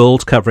whole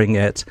world covering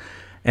it,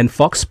 and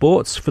Fox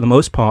Sports, for the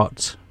most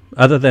part,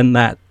 other than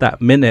that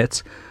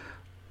minute,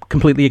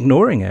 completely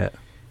ignoring it.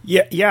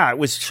 Yeah, it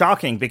was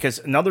shocking because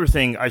another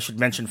thing I should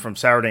mention from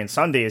Saturday and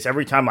Sunday is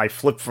every time I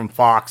flipped from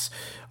Fox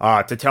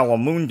to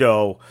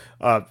Telemundo,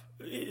 a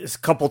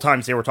couple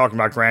times they were talking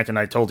about Grant, and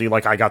I told you,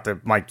 I got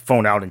my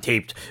phone out and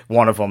taped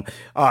one of them.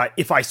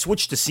 If I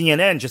switched to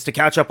CNN just to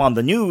catch up on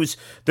the news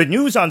on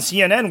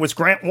CNN was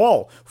Grant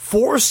Wahl.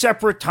 4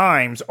 separate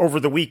times over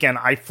the weekend,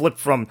 I flipped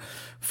from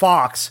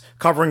Fox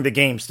covering the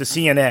games to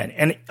CNN,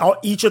 and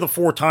each of the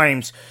 4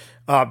 times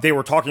they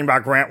were talking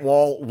about Grant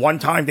Wahl. One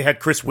time they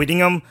had Chris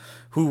Whittingham,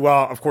 who,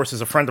 of course, is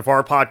a friend of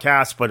our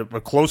podcast, but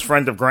a close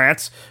friend of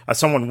Grant's,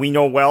 someone we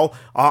know well,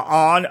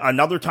 on.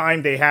 Another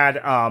time they had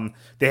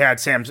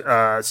Sam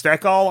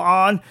Steckel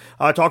on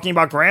talking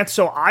about Grant.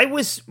 So I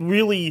was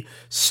really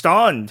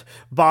stunned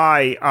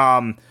by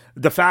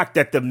the fact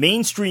that the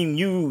mainstream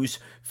news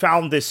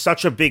found this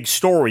such a big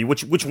story,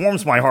 which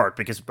warms my heart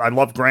because I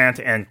love Grant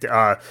and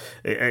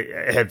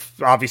have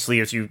obviously,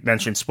 as you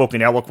mentioned,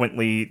 spoken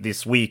eloquently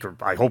this week, or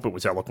I hope it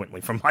was eloquently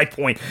from my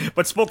point,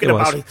 but spoken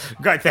about it.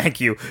 Thank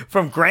you.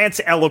 From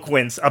Grant's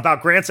eloquence,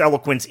 about Grant's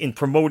eloquence in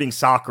promoting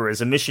soccer as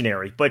a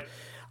missionary. But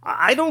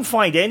I don't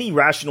find any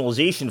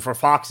rationalization for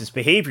Fox's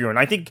behavior. And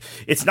I think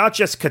it's not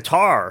just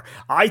Qatar.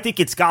 I think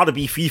it's got to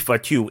be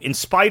FIFA too, in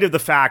spite of the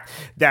fact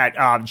that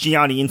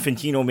Gianni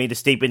Infantino made a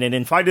statement, and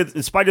in spite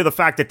of the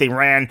fact that they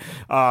ran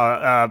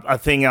a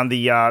thing on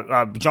the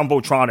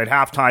Jumbotron at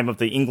halftime of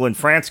the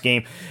England-France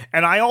game.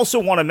 And I also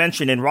want to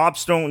mention, in Rob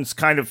Stone's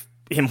kind of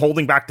him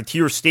holding back the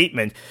tears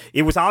statement,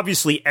 it was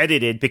obviously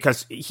edited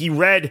because he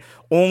read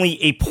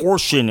only a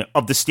portion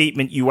of the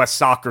statement U.S.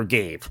 Soccer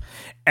gave.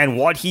 And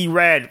what he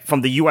read from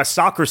the U.S.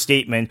 Soccer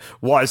statement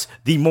was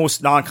the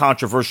most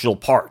non-controversial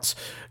parts.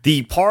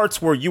 The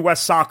parts where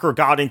U.S. Soccer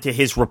got into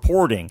his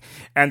reporting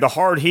and the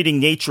hard-hitting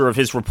nature of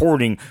his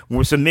reporting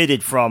was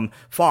omitted from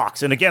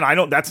Fox. And again,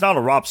 that's not a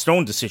Rob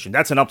Stone decision.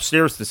 That's an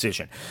upstairs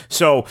decision.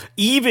 So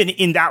even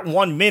in that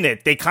 1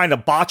 minute, they kind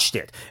of botched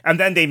it. And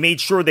then they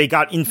made sure they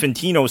got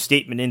Infantino's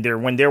statement in there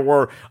when there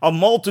were a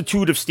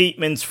multitude of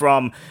statements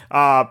from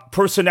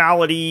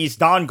personalities,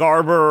 Don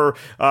Garber,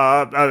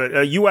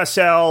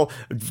 USL,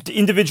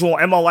 individual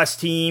MLS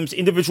teams,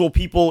 individual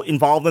people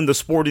involved in the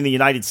sport in the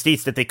United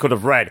States that they could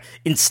have read,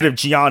 instead of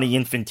Gianni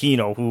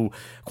Infantino, who,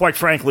 quite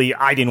frankly,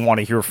 I didn't want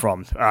to hear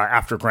from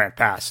after Grant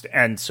passed.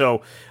 And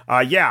so,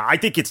 I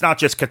think it's not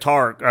just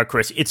Qatar,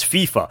 Chris, it's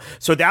FIFA.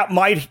 So that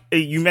might,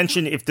 you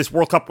mentioned if this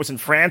World Cup was in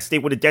France, they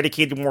would have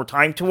dedicated more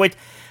time to it.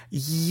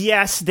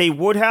 Yes, they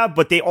would have,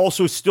 but they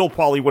also still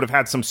probably would have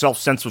had some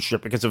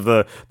self-censorship because of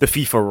the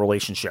FIFA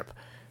relationship.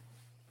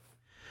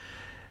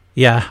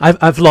 Yeah,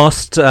 I've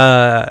lost...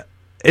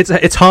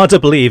 It's hard to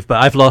believe,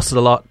 but I've lost a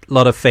lot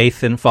of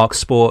faith in Fox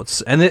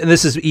Sports, and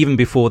this is even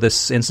before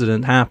this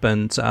incident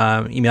happened.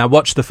 I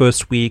watched the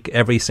first week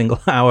every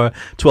single hour,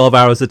 12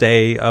 hours a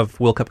day of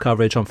World Cup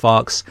coverage on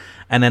Fox,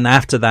 and then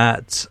after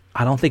that,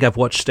 I don't think I've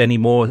watched any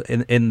more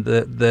in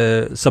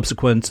the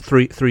subsequent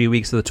three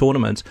weeks of the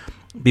tournament.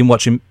 Been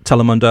watching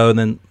Telemundo and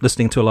then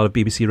listening to a lot of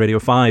BBC Radio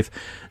 5.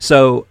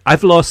 So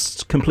I've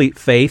lost complete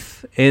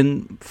faith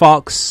in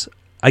Fox.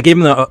 I gave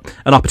them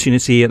an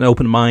opportunity, an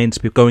open mind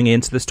to be going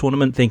into this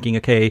tournament thinking,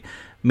 okay,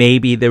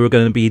 maybe they were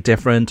going to be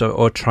different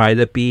or try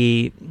to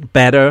be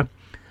better.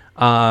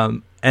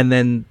 And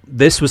then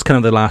this was kind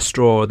of the last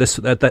straw.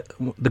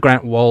 The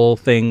Grant Wall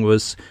thing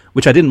was,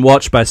 which I didn't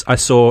watch, but I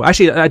saw.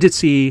 Actually, I did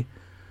see.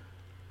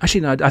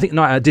 Actually,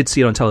 no, I did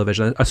see it on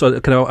television. I saw.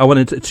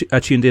 I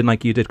tuned in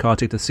like you did,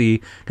 Kartik, to see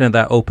kind of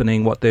that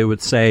opening, what they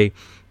would say.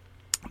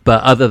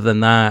 But other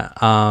than that,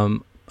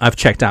 I've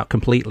checked out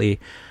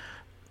completely.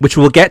 Which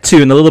we'll get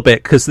to in a little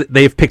bit, because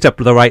they've picked up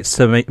the rights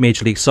to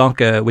Major League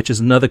Soccer, which is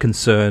another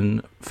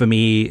concern for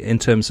me in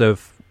terms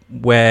of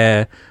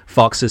where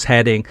Fox is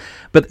heading.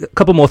 But a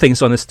couple more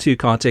things on this too,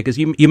 Kartik, is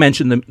you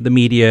mentioned the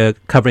media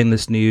covering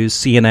this news,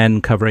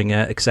 CNN covering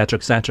it, etc.,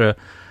 etc.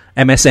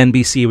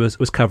 MSNBC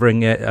was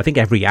covering it, I think,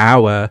 every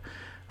hour.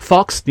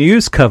 Fox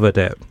News covered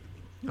it.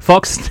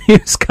 But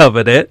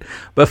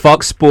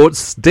Fox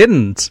Sports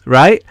didn't,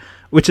 right?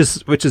 Which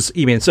is,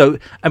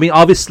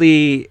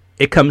 obviously,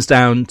 it comes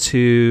down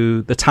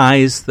to the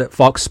ties that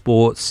Fox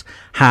Sports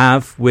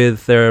have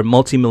with their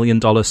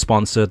multi-million-dollar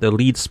sponsor, their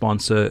lead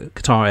sponsor,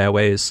 Qatar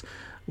Airways,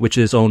 which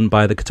is owned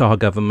by the Qatar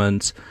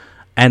government,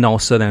 and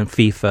also then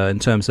FIFA, in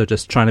terms of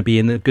just trying to be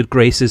in the good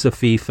graces of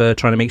FIFA,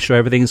 trying to make sure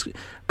everything's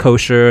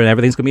kosher and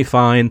everything's going to be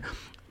fine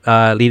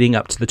leading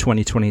up to the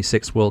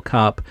 2026 World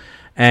Cup,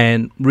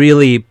 and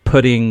really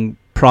putting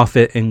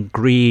profit and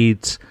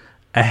greed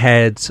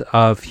ahead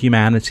of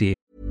humanity.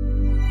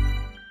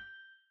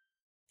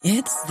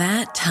 It's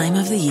that time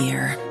of the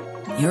year.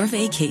 Your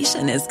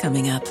vacation is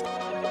coming up.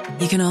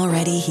 You can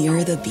already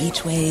hear the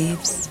beach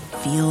waves,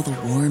 feel the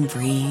warm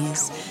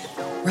breeze,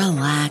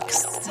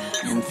 relax,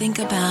 and think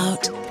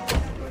about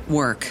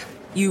work.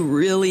 You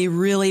really,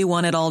 really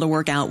want it all to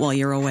work out while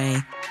you're away.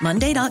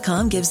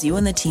 Monday.com gives you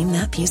and the team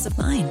that peace of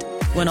mind.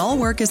 When all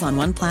work is on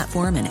one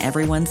platform and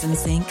everyone's in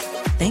sync,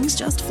 things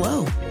just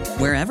flow.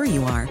 Wherever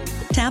you are,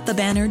 tap the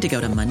banner to go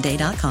to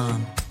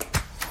Monday.com.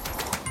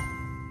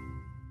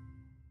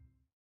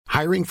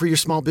 Hiring for your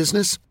small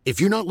business?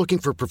 If you're not looking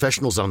for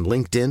professionals on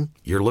LinkedIn,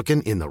 you're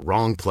looking in the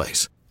wrong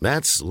place.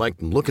 That's like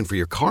looking for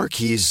your car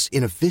keys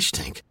in a fish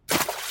tank.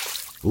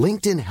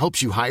 LinkedIn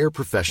helps you hire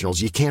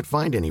professionals you can't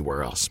find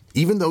anywhere else,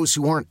 even those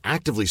who aren't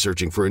actively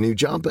searching for a new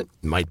job but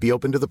might be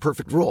open to the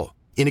perfect role.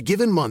 In a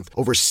given month,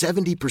 over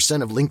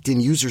 70% of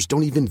LinkedIn users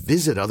don't even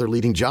visit other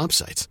leading job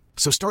sites.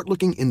 So start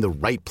looking in the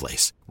right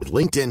place. With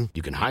LinkedIn,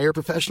 you can hire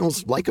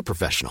professionals like a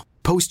professional.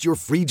 Post your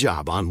free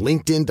job on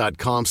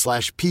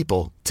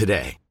linkedin.com/people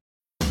today.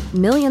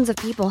 Millions of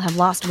people have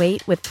lost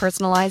weight with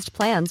personalized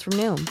plans from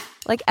Noom.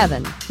 Like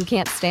Evan, who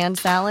can't stand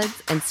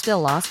salads and still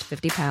lost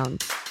 50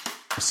 pounds.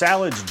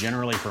 Salads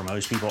generally for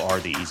most people are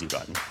the easy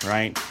button,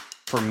 right?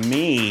 For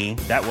me,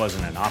 that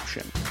wasn't an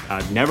option.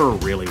 I never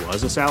really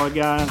was a salad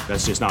guy.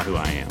 That's just not who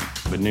I am.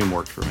 But Noom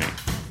worked for me.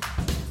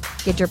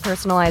 Get your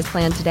personalized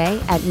plan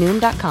today at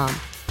Noom.com.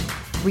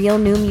 Real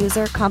Noom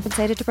user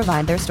compensated to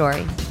provide their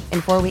story.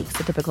 In 4 weeks,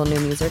 the typical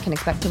Noom user can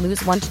expect to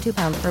lose 1 to 2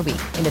 pounds per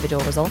week.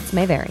 Individual results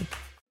may vary.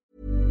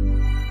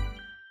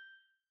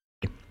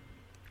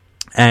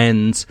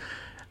 And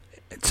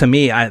to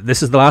me,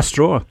 this is the last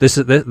straw. This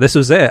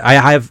was it. I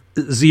have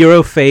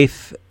zero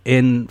faith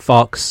in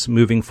Fox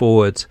moving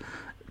forward.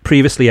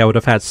 Previously, I would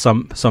have had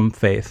some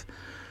faith.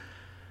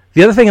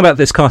 The other thing about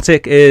this,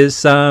 Kartik,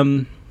 is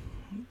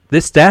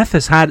this death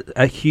has had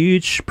a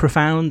huge,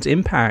 profound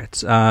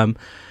impact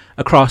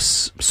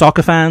across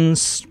soccer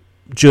fans,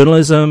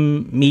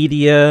 journalism,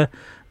 media,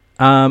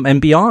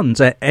 and beyond.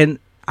 And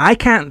I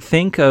can't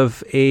think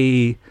of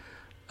a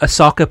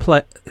soccer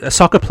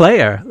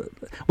player.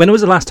 When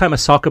was the last time a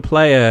soccer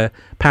player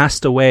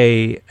passed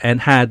away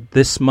and had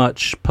this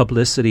much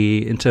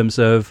publicity in terms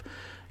of,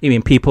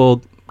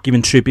 people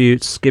giving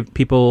tributes,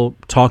 people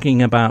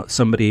talking about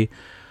somebody?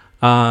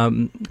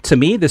 To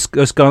me, this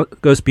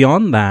goes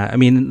beyond that. I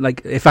mean,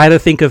 like, if I had to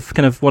think of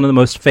kind of one of the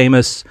most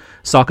famous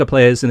soccer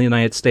players in the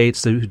United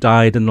States who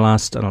died in the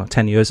last,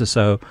 10 years or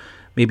so,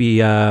 maybe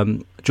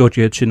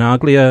Giorgio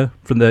Chinaglia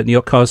from the New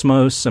York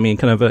Cosmos. I mean,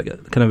 kind of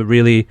a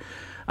really,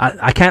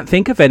 I can't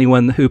think of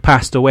anyone who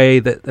passed away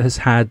that has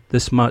had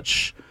this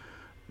much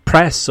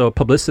press or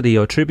publicity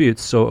or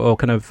tributes or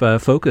kind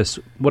of focus.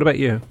 What about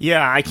you?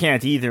 Yeah, I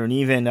can't either. And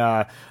even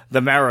the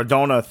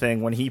Maradona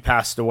thing, when he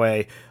passed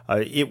away,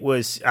 it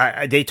was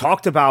they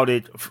talked about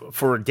it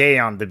for a day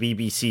on the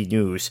BBC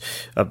News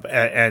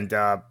and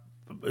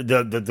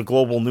the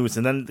global news,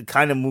 and then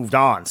kind of moved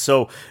on.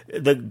 So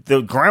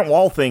the Grant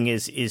Wahl thing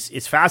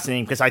is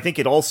fascinating, because I think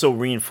it also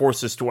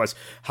reinforces to us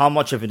how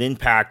much of an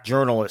impact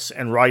journalists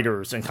and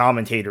writers and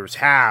commentators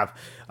have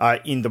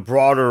in the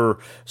broader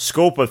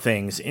scope of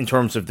things in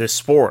terms of this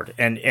sport.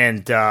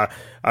 And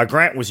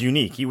Grant was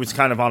unique. He was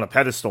kind of on a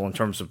pedestal in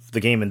terms of the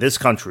game in this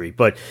country.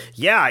 But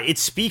yeah, it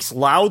speaks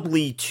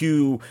loudly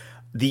to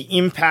the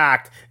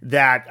impact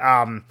that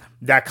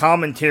that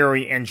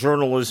commentary and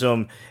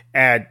journalism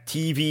at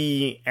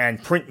TV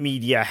and print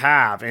media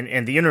have,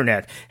 and the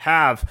internet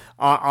have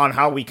on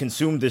how we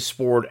consume this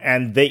sport,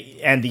 and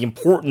the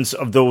importance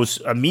of those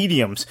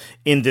mediums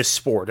in this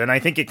sport. And I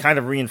think it kind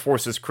of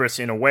reinforces, Chris,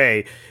 in a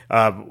way,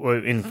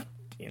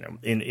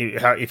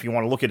 if you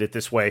want to look at it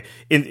this way,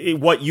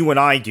 in what you and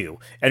I do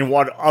and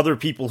what other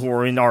people who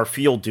are in our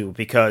field do,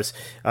 because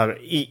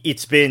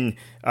it's been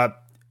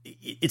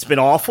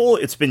awful.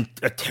 It's been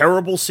a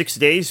terrible 6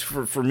 days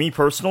for me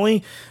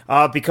personally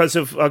because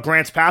of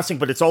Grant's passing,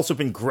 but it's also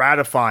been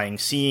gratifying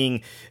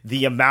seeing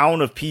the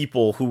amount of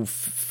people who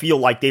feel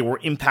like they were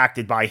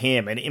impacted by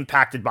him and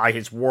impacted by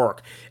his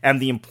work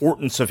and the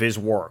importance of his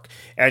work.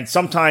 And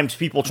sometimes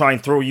people try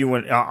and throw you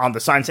on the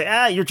side and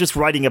say, you're just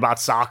writing about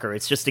soccer.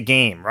 It's just a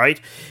game, right?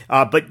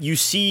 But you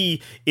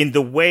see in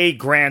the way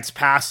Grant's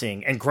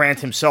passing and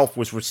Grant himself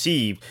was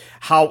received,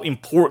 how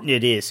important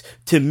it is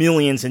to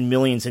millions and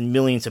millions and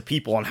millions of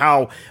people, and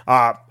how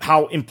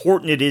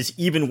important it is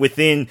even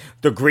within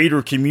the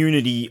greater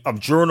community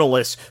of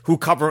journalists who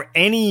cover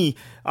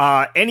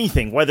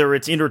anything, whether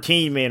it's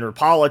entertainment or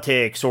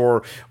politics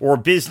or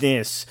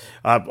business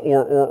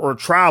or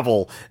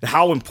travel,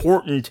 how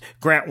important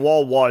Grant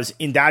Wahl was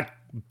in that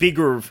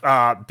bigger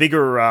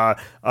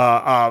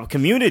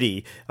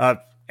community.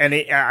 And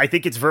I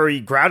think it's very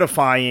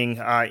gratifying,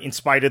 in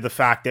spite of the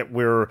fact that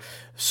we're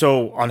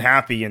so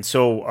unhappy and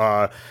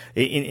so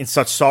in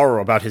such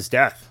sorrow about his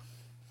death.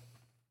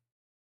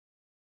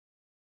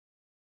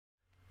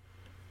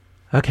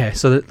 Okay,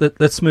 so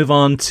let's move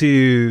on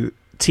to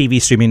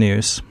TV streaming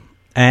news.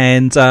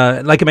 And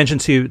like I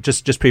mentioned too,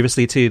 just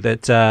previously too,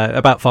 that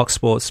about Fox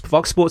Sports.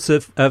 Fox Sports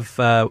have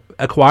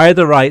acquired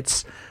the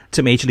rights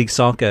to Major League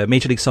Soccer.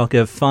 Major League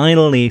Soccer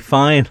finally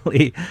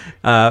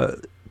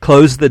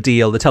closed the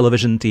deal, the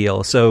television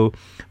deal. So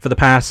for the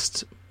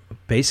past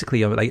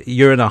basically like a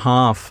year and a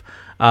half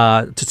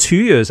to 2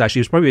 years, actually,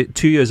 it was probably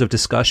 2 years of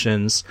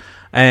discussions.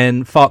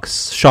 And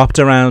Fox shopped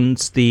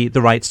around the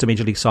rights to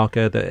Major League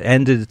Soccer that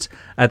ended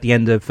at the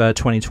end of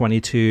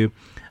 2022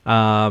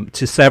 to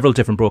several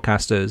different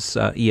broadcasters,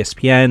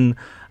 ESPN,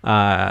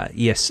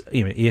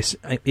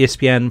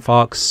 ESPN,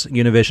 Fox,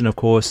 Univision, of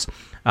course.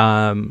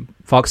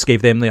 Fox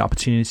gave them the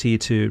opportunity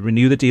to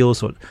renew the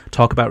deals or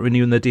talk about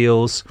renewing the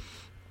deals.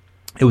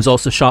 It was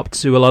also shopped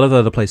to a lot of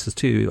other places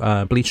too,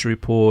 Bleacher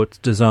Report,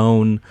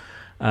 DAZN,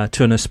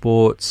 Turner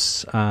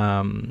Sports,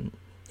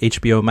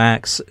 HBO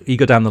Max. You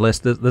go down the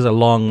list, there's a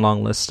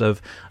long list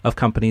of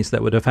companies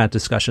that would have had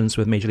discussions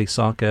with Major League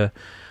Soccer.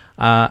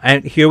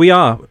 And here we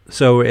are.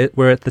 So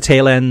we're at the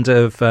tail end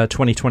of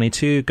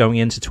 2022, going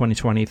into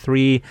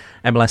 2023.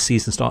 MLS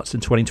season starts in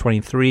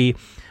 2023.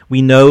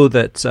 We know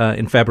that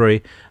in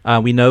February,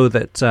 we know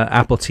that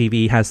Apple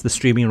TV has the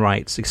streaming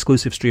rights,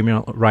 exclusive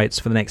streaming rights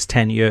for the next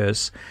 10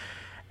 years.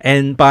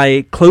 And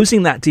by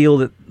closing that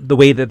deal the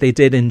way that they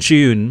did in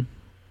June,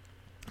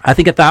 I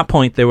think at that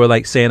point they were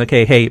like saying,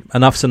 okay, hey,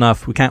 enough's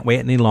enough. We can't wait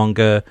any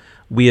longer.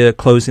 We are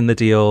closing the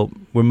deal.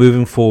 We're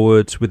moving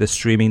forward with a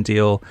streaming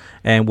deal.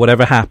 And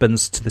whatever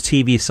happens to the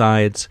TV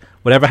side,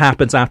 whatever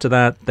happens after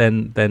that,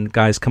 then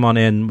guys, come on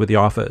in with the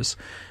offers.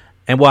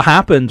 And what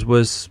happened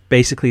was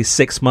basically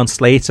 6 months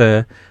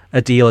later,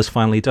 a deal is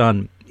finally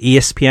done.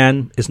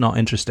 ESPN is not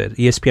interested.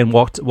 ESPN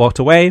walked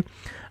away.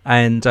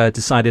 and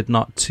decided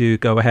not to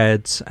go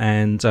ahead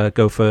and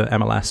go for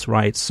MLS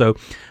rights. So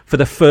for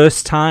the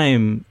first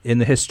time in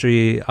the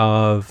history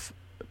of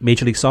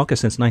Major League Soccer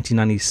since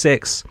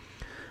 1996,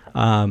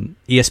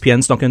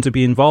 ESPN's not going to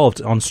be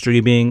involved on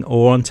streaming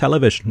or on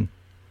television.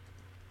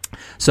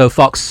 So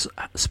Fox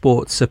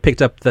Sports have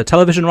picked up the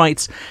television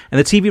rights and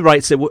the TV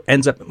rights. It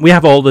ends up. We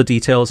have all the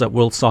details at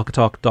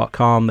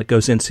worldsoccertalk.com that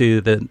goes into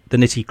the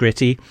nitty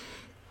gritty.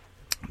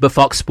 But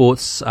Fox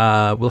Sports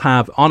will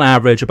have, on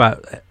average,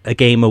 about a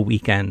game a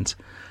weekend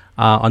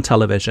on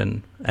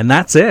television, and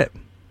that's it.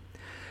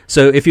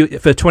 So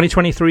for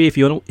 2023, if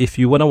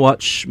you want to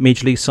watch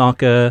Major League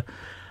Soccer,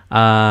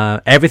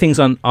 everything's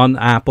on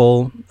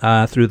Apple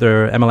through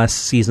their MLS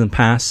Season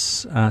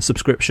Pass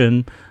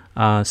subscription.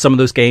 Some of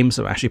those games,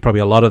 actually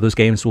probably a lot of those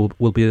games,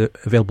 will be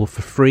available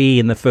for free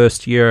in the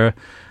first year.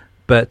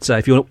 But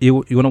if you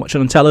want to watch it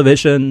on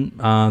television,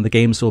 the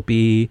games will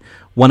be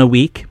one a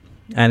week,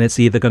 and it's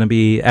either going to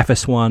be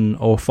FS1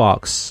 or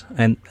Fox,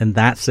 and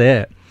that's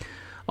it.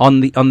 On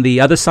the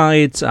other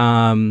side,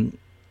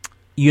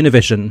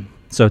 Univision,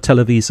 so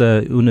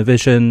Televisa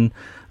Univision,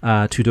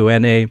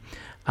 Tudo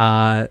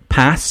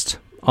passed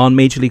on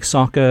Major League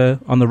Soccer,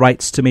 on the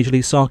rights to Major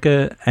League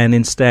Soccer, and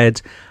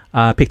instead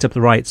picked up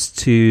the rights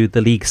to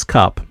the Leagues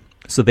Cup.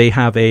 So they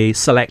have a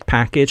select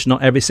package,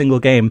 not every single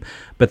game,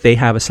 but they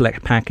have a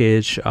select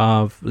package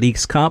of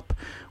Leagues Cup,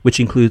 which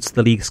includes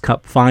the Leagues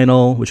Cup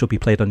final, which will be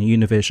played on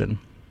Univision.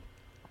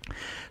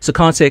 So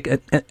Kartik,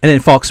 and then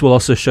Fox will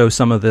also show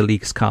some of the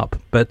Leagues Cup,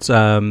 but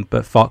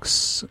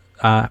Fox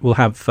will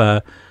have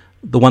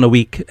the one a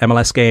week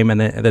MLS game and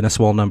then a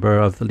small number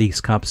of the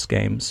Leagues Cup's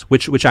games,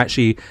 which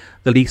actually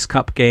the Leagues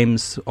Cup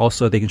games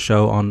also they can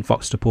show on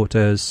Fox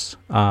Deportes.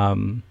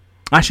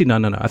 Actually,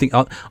 no. I think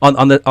on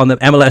the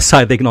MLS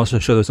side they can also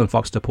show those on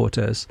Fox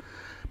Deportes,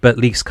 but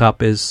Leagues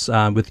Cup is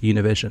with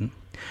Univision.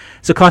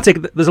 So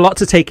Kartik, there's a lot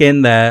to take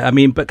in there. I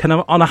mean, but kind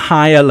of on a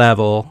higher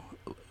level,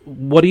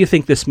 what do you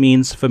think this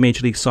means for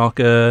Major League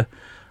Soccer,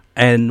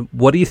 and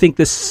what do you think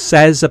this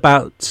says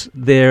about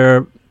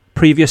their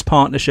previous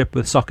partnership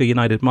with Soccer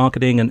United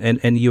Marketing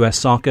and US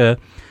Soccer,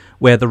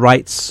 where the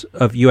rights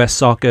of US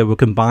Soccer were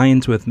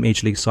combined with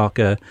Major League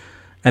Soccer,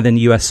 and then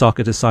US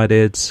Soccer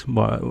decided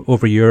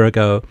over a year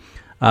ago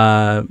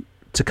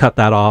to cut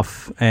that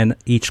off and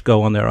each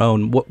go on their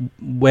own.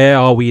 Where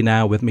are we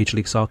now with Major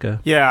League Soccer?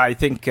 Yeah, I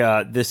think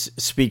this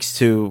speaks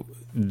to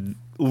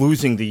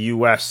losing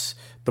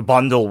the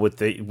bundle with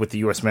the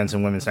U.S. men's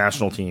and women's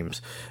national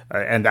teams,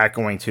 and that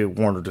going to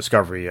Warner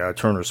Discovery,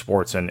 Turner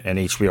Sports, and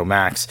HBO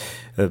Max,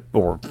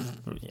 or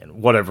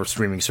whatever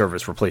streaming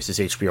service replaces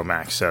HBO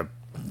Max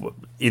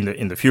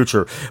in the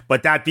future.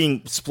 But that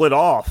being split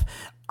off,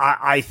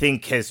 I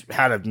think has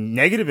had a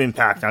negative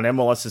impact on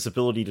MLS's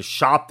ability to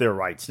shop their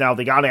rights. Now,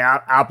 they got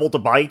Apple to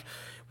bite,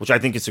 which I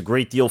think is a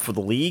great deal for the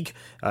league.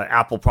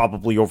 Apple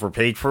probably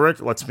overpaid for it,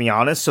 let's be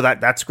honest. So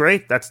that's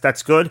great.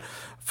 That's good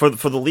for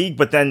the league.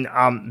 But then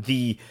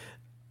the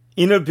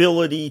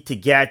inability to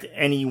get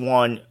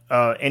anyone,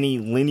 any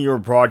linear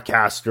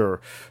broadcaster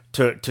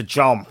to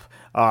jump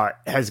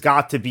has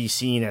got to be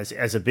seen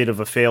as a bit of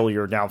a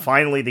failure. Now,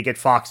 finally, they get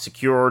Fox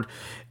secured,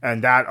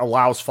 and that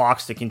allows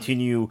Fox to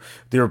continue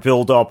their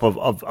buildup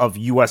of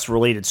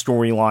U.S.-related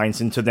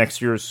storylines into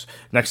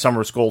next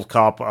summer's Gold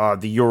Cup,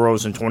 the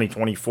Euros in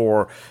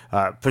 2024.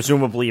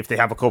 Presumably, if they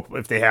have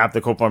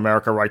the Copa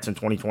America rights in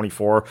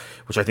 2024,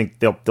 which I think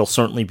they'll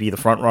certainly be the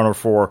front runner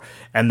for,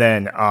 and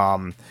then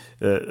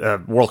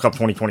World Cup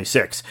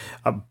 2026.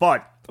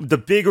 But the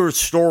bigger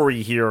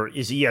story here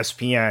is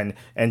ESPN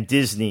and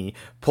Disney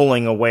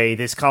pulling away.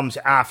 This comes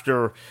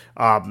after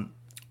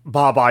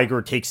Bob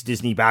Iger takes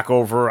Disney back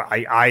over.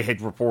 I had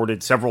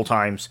reported several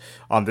times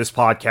on this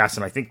podcast,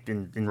 and I think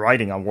in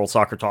writing on World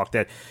Soccer Talk,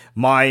 that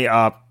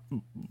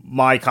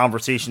my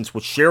conversations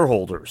with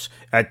shareholders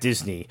at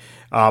Disney,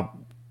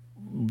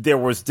 there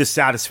was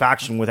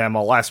dissatisfaction with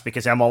MLS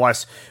because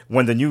MLS,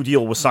 when the new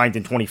deal was signed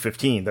in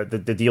 2015,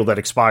 the deal that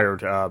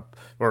expired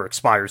or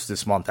expires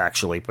this month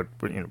actually, but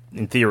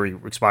in theory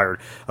expired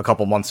a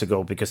couple months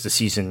ago because the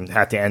season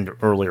had to end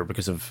earlier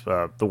because of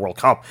the World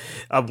Cup.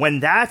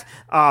 When that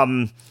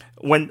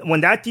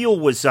deal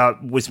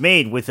was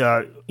made with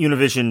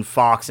Univision,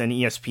 Fox, and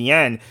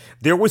ESPN,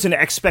 there was an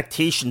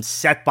expectation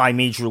set by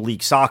Major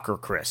League Soccer,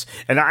 Chris.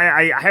 And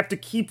I have to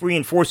keep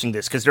reinforcing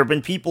this because there have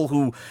been people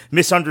who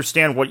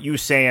misunderstand what you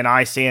say and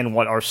I say and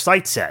what our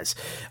site says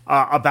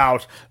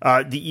about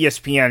the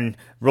ESPN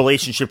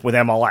relationship with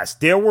MLS.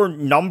 There were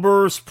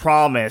numbers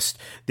promised.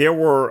 There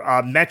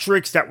were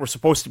metrics that were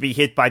supposed to be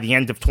hit by the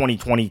end of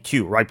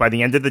 2022, right? By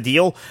the end of the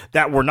deal,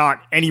 that were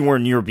not anywhere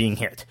near being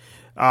hit.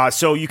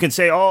 So you can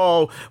say,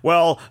 oh,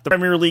 well, the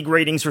Premier League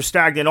ratings are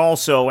stagnant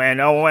also,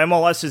 and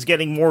MLS is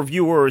getting more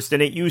viewers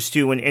than it used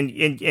to,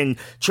 and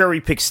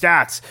cherry pick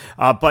stats.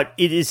 But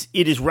it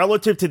is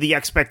relative to the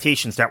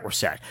expectations that were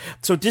set.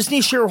 So Disney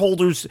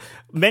shareholders,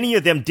 many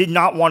of them did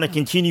not want to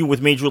continue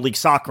with Major League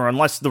Soccer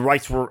unless the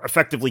rights were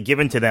effectively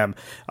given to them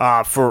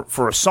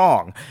for a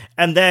song.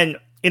 And then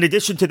in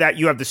addition to that,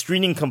 you have the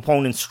streaming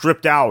component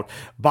stripped out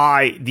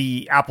by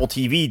the Apple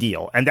TV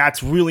deal, and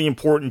that's really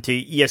important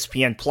to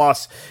ESPN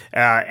Plus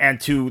and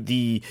to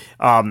the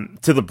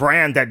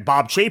brand that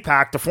Bob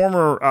Chapek, the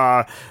former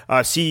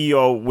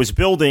CEO, was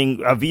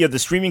building via the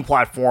streaming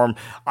platform.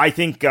 I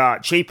think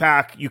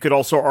Chapek, you could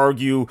also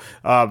argue,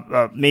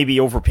 maybe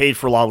overpaid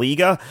for La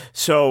Liga,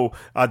 so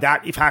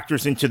that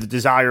factors into the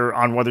desire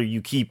on whether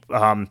you keep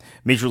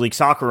Major League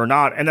Soccer or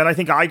not. And then I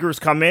think Iger's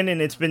come in,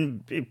 and it's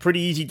been a pretty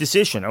easy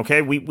decision.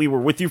 Okay, we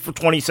were with you for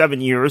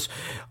 27 years.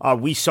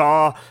 We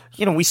saw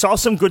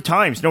some good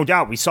times, no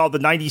doubt. We saw the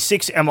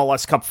 96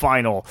 MLS Cup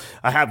final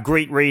have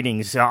great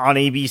ratings on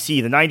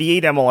ABC, the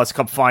 98 MLS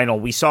Cup final.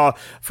 We saw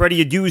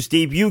Freddie Adu's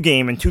debut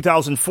game in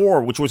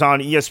 2004, which was on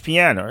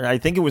ESPN, or I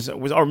think it was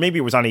or maybe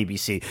it was on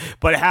ABC,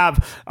 but have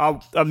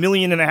 1.5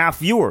 million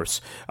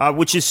viewers,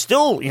 which is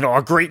still,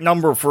 a great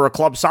number for a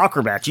club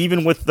soccer match.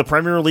 Even with the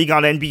Premier League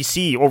on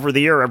NBC over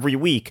the air every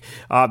week,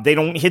 they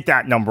don't hit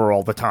that number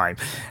all the time.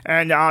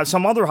 And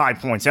some other high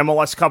points,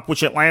 MLS Cup,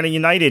 which Atlanta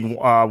United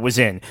was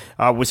in,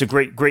 was a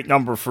great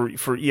number for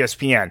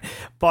ESPN.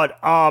 But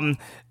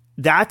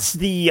that's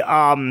the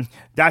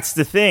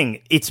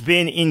thing. It's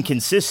been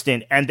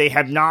inconsistent, and they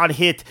have not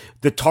hit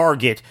the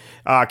target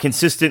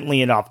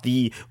consistently enough.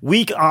 The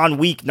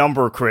week-on-week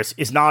number, Chris,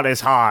 is not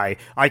as high.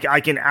 I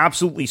can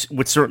absolutely,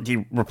 with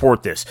certainty,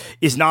 report this,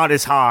 is not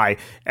as high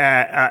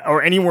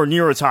or anywhere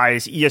near as high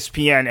as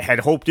ESPN had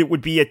hoped it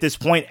would be at this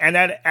point, and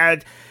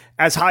at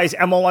as high as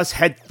MLS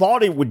had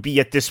thought it would be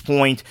at this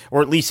point,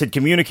 or at least had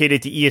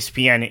communicated to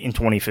ESPN in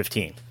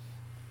 2015.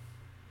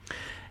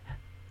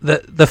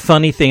 The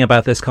funny thing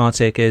about this,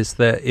 Kartik, is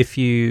that if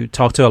you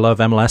talk to a lot of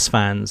MLS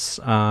fans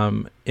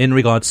in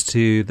regards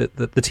to the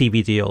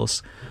TV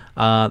deals,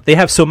 they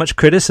have so much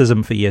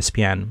criticism for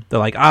ESPN. They're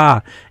like,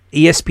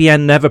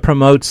 ESPN never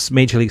promotes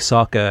Major League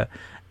Soccer.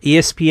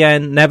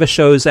 ESPN never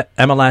shows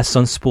MLS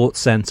on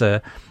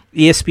SportsCenter.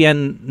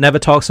 ESPN never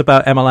talks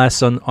about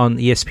MLS on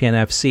ESPN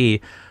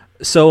FC,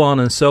 so on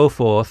and so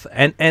forth.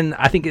 And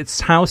I think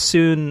it's how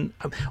soon...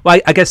 Well,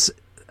 I guess...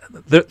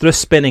 They're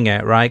spinning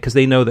it, right? Because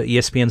they know that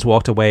ESPN's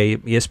walked away.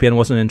 ESPN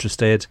wasn't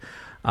interested.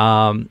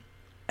 And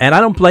I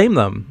don't blame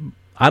them.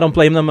 I don't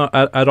blame them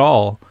at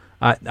all.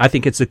 I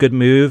think it's a good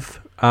move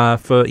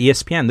for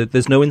ESPN.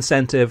 There's no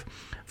incentive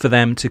for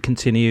them to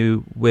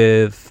continue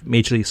with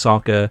Major League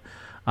Soccer,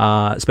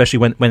 especially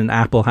when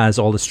Apple has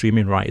all the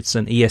streaming rights.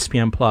 And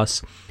ESPN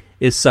Plus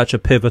is such a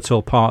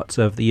pivotal part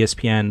of the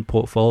ESPN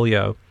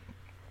portfolio.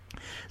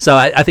 So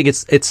I think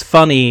it's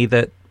funny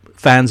that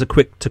fans are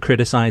quick to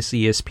criticize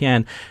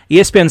ESPN.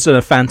 ESPN's done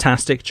a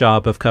fantastic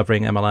job of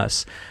covering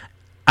MLS.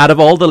 Out of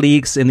all the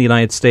leagues in the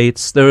United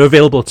States, they're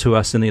available to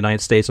us in the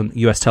United States on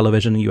US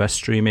television and US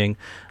streaming.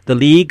 The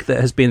league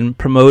that has been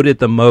promoted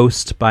the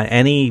most by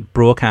any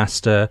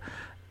broadcaster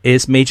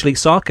is Major League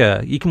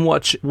Soccer. You can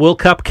watch World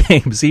Cup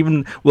games,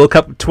 even World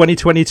Cup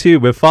 2022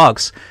 with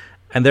Fox,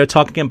 and they're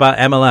talking about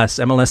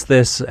MLS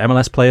this,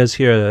 MLS players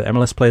here,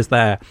 MLS players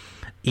there.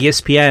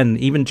 ESPN,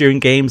 even during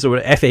games or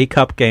FA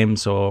Cup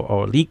games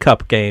or League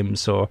Cup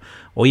games or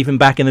even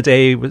back in the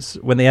day was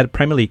when they had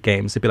Premier League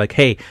games, they'd be like,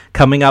 hey,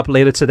 coming up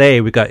later today,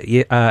 we've got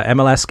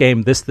MLS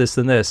game, this,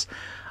 and this.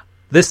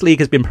 This league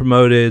has been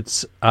promoted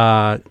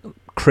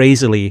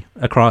crazily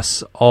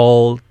across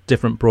all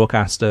different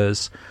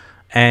broadcasters,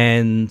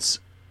 and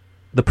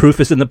the proof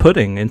is in the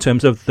pudding in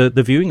terms of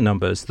the viewing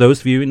numbers.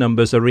 Those viewing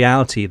numbers are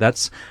reality.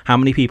 That's how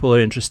many people are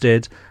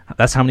interested.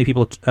 That's how many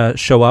people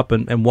show up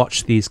and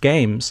watch these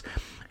games.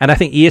 And I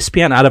think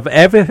ESPN, out of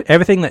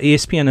everything that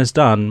ESPN has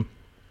done,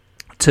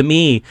 to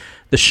me,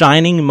 the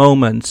shining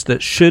moment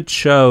that should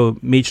show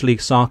Major League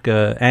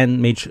Soccer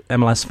and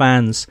MLS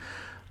fans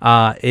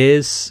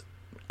is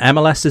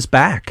MLS is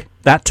back.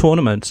 That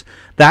tournament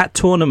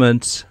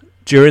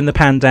during the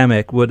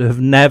pandemic would have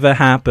never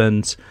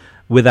happened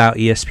without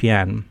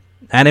ESPN.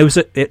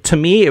 And to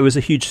me, it was a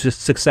huge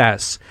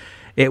success.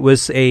 It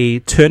was a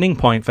turning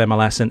point for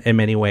MLS in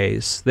many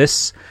ways.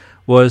 This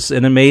was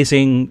an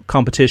amazing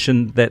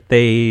competition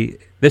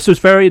this was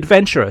very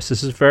adventurous.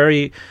 This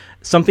is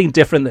something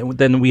different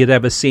than we had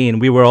ever seen.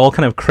 We were all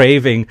kind of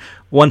craving,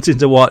 wanting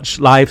to watch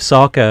live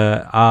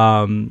soccer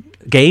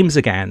games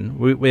again.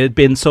 It had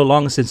been so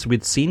long since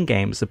we'd seen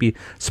games. There'd be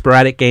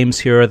sporadic games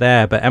here or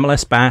there, but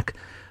MLS back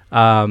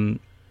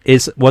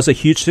was a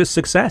huge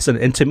success.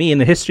 And to me, in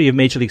the history of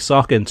Major League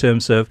Soccer, in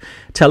terms of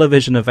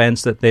television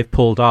events that they've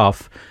pulled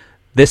off,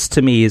 this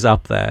to me is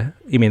up there.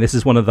 I mean, this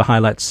is one of the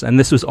highlights, and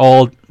this was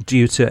all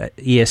due to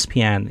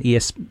ESPN.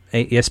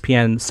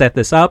 ESPN set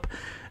this up.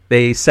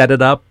 They set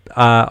it up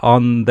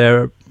on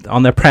their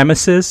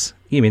premises.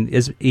 I mean,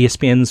 is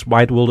ESPN's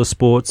Wide World of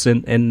Sports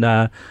in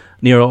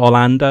near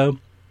Orlando.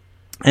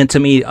 And to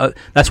me,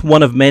 that's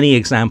one of many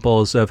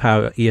examples of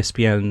how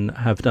ESPN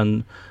have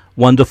done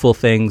wonderful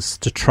things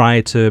to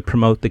try to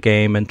promote the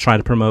game and try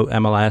to promote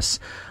MLS.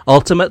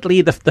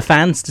 Ultimately, the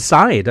fans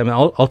decide. I mean,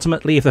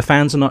 ultimately, if the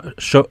fans are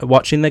not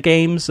watching the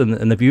games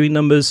and the viewing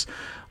numbers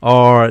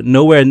are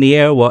nowhere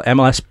near what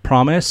MLS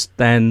promised,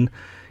 then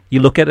you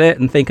look at it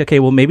and think, okay,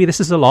 well, maybe this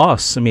is a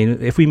loss. I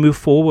mean, if we move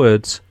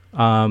forward,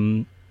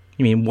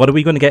 I mean, what are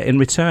we going to get in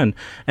return?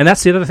 And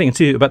that's the other thing,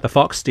 too, about the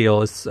Fox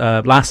deal. Is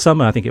last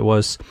summer, I think it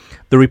was,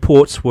 the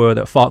reports were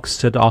that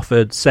Fox had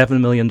offered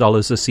 $7 million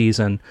a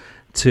season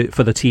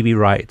for the TV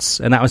rights.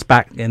 And that was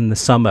back in the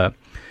summer.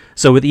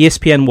 So with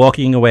ESPN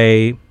walking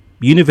away,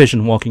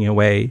 Univision walking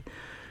away,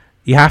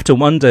 you have to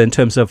wonder in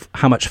terms of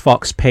how much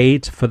Fox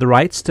paid for the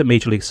rights to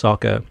Major League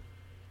Soccer.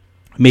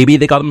 Maybe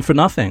they got them for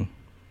nothing.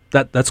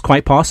 That's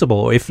quite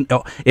possible.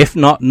 If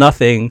not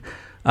nothing,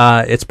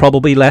 it's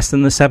probably less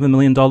than the $7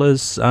 million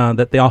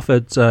that they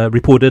offered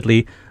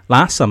reportedly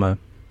last summer.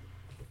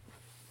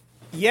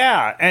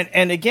 Yeah,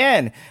 and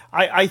again,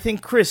 I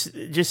think, Chris,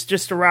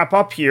 just to wrap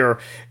up here,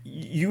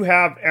 you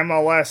have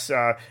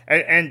MLS,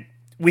 and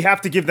we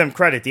have to give them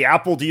credit. The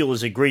Apple deal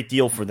is a great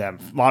deal for them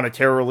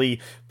monetarily,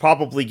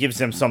 probably gives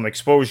them some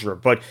exposure.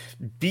 But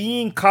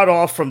being cut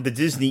off from the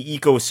Disney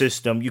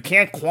ecosystem, you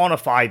can't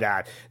quantify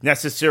that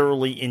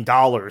necessarily in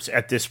dollars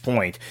at this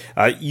point.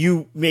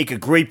 You make a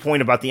great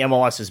point about the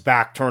MLS's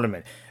back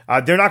tournament.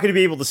 They're not going to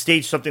be able to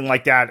stage something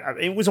like that.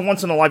 It was a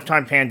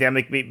once-in-a-lifetime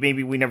pandemic.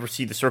 Maybe we never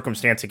see the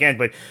circumstance again,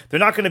 but they're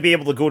not going to be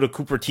able to go to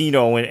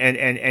Cupertino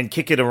and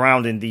kick it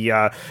around in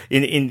the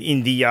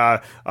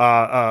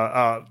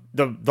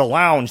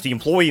lounge, the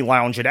employee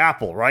lounge at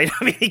Apple, right?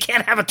 I mean, you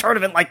can't have a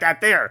tournament like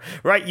that there,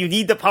 right? You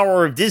need the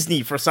power of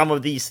Disney for some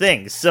of these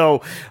things.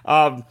 So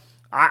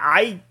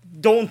I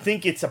don't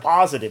think it's a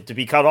positive to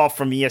be cut off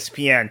from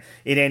ESPN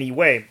in any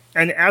way.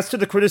 And as to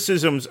the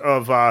criticisms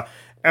of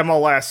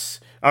MLS,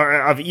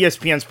 of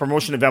ESPN's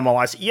promotion of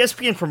MLS,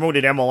 ESPN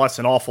promoted MLS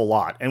an awful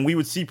lot, and we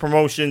would see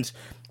promotions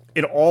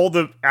in all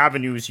the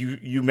avenues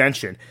you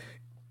mentioned.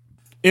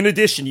 In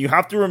addition, you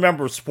have to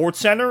remember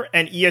SportsCenter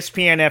and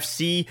ESPN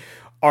FC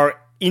are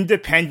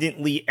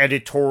independently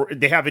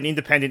they have an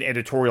independent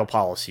editorial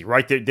policy,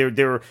 right?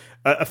 They're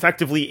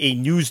effectively a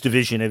news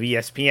division of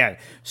ESPN.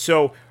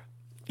 So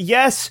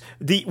yes,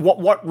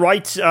 what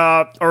rights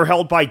are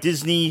held by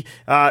Disney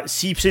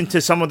seeps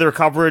into some of their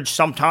coverage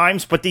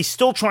sometimes, but they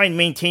still try and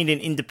maintain an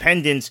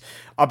independence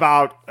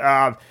about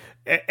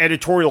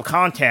editorial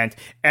content,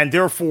 and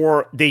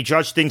therefore they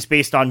judge things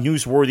based on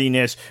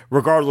newsworthiness,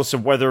 regardless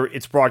of whether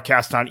it's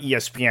broadcast on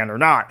ESPN or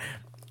not.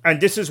 And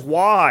this is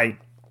why,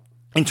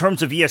 in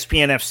terms of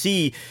ESPN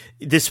FC,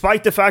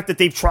 despite the fact that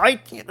they've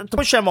tried to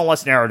push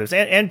MLS narratives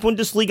and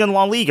Bundesliga and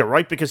La Liga,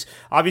 right? Because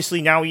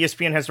obviously now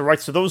ESPN has the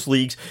rights to those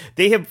leagues.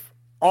 They have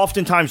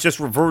oftentimes just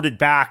reverted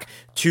back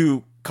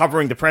to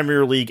covering the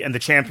Premier League and the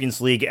Champions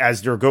League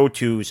as their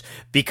go-tos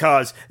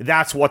because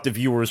that's what the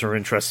viewers are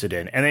interested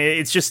in. And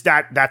it's just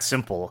that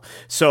simple.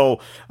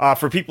 So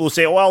for people who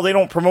say, well, they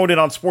don't promote it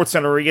on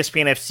SportsCenter or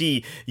ESPN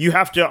FC, you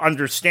have to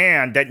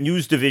understand that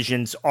news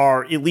divisions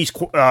are at least,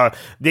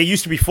 they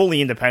used to be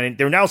fully independent.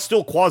 They're now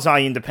still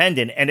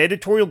quasi-independent, and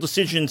editorial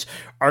decisions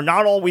are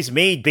not always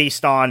made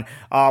based on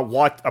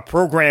what a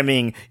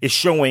programming is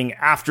showing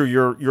after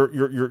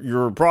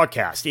your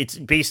broadcast. It's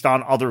based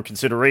on other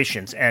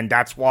considerations, and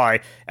that's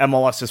why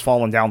MLS has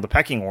fallen down the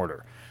pecking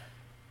order.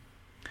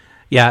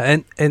 Yeah,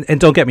 and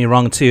don't get me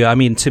wrong too. I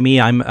mean, to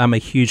me, I'm a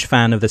huge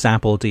fan of this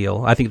Apple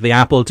deal. I think the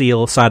Apple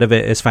deal side of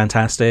it is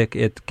fantastic.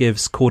 It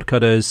gives cord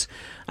cutters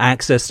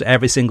access to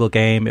every single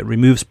game. It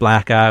removes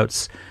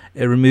blackouts.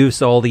 It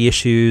removes all the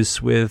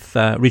issues with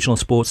regional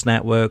sports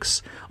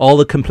networks, all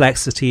the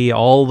complexity,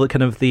 all the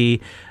kind of the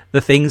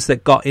things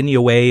that got in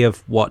your way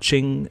of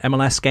watching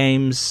MLS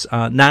games.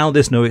 Now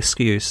there's no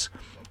excuse,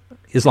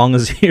 as long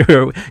as you're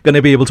going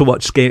to be able to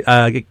watch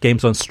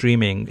games on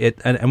streaming.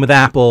 And with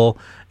Apple,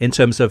 in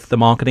terms of the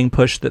marketing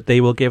push that they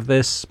will give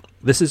this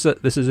is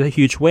a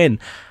huge win.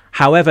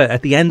 However,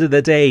 at the end of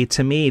the day,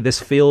 to me,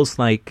 this feels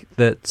like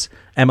that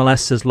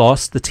MLS has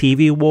lost the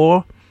TV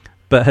war,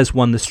 but has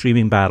won the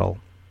streaming battle.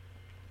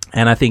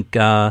 And I think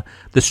the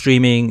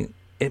streaming,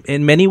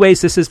 in many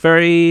ways, this is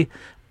very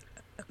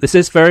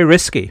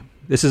risky.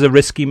 This is a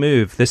risky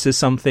move. This is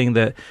something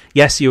that,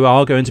 yes, you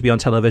are going to be on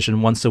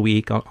television once a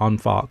week on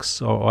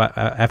Fox or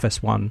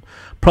FS1,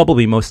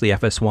 probably mostly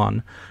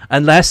FS1,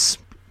 unless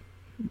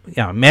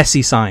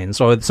Messi signs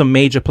or some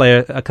major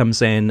player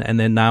comes in, and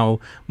then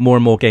now more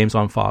and more games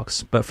on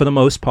Fox. But for the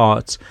most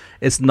part,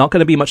 it's not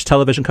going to be much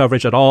television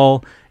coverage at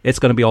all. It's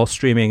going to be all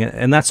streaming,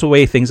 and that's the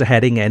way things are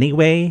heading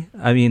anyway.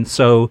 I mean,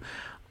 so...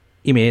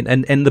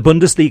 and the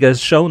Bundesliga has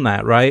shown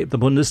that, right? The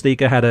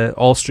Bundesliga had an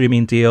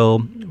all-streaming deal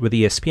with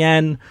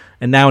ESPN,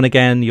 and now and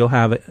again you'll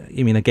have,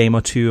 a game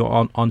or two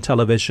on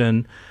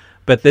television.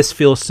 But this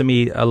feels to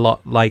me a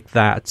lot like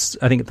that.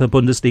 I think the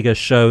Bundesliga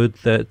showed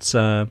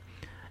that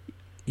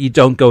you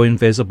don't go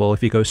invisible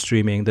if you go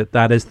streaming,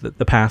 that is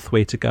the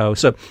pathway to go.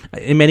 So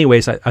in many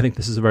ways, I think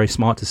this is a very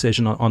smart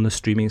decision on the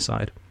streaming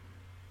side.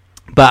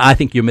 But I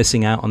think you're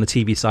missing out on the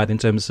TV side in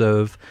terms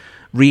of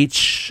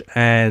reach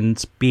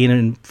and being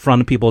in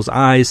front of people's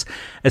eyes,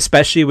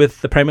 especially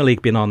with the Premier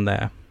League being on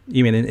there.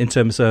 In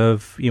terms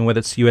of whether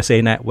it's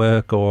USA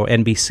Network or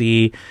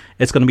NBC,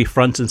 it's going to be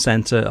front and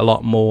center a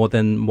lot more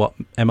than what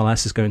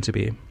MLS is going to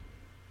be.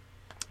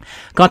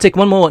 Can't take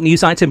one more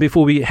news item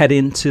before we head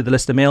into the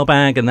listener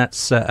mailbag, and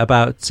that's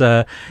about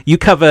you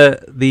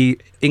cover the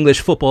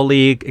English Football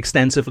League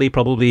extensively,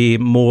 probably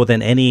more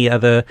than any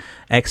other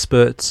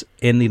expert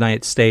in the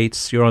United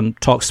States. You're on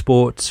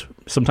TalkSport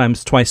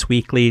sometimes twice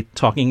weekly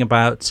talking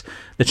about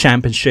the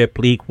Championship,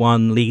 League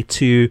One, League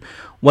Two.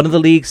 One of the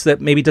leagues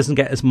that maybe doesn't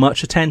get as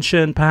much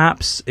attention,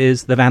 perhaps,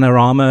 is the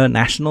Vanarama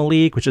National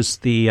League, which is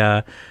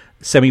the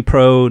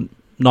semi-pro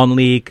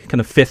non-league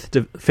kind of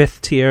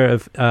fifth tier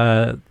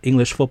of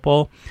English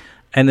football.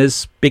 And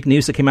there's big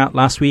news that came out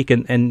last week,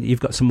 and you've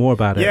got some more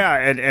about it. Yeah,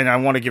 and I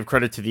want to give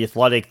credit to The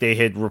Athletic. They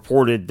had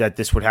reported that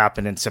this would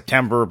happen in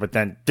September, but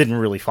then didn't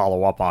really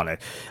follow up on it.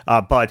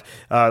 But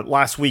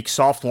last week,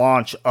 soft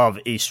launch of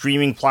a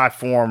streaming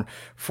platform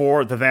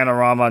for the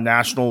Vanarama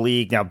National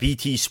League. Now,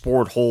 BT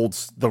Sport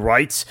holds the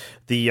rights,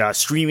 the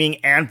streaming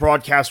and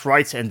broadcast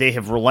rights, and they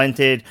have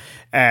relented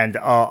and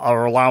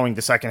are allowing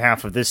the second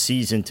half of this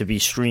season to be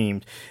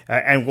streamed.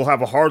 And we'll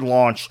have a hard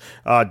launch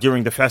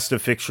during the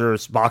festive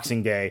fixtures,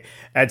 Boxing Day.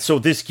 And so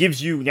this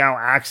gives you now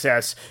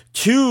access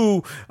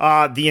to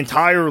the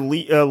entire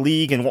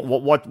league and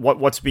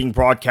what's being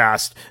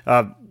broadcast,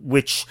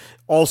 which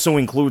also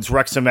includes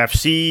Wrexham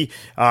FC,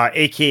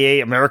 a.k.a.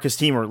 America's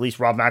team, or at least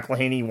Rob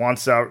McElhaney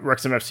wants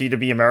Wrexham FC to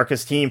be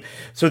America's team.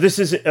 So this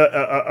is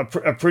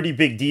a pretty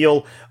big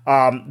deal.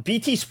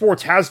 BT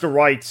Sports has the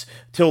rights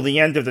till the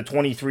end of the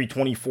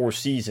 23-24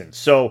 season.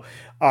 So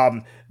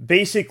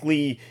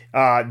basically,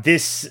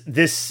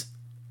 this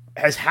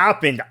has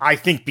happened, I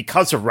think,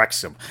 because of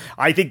Wrexham.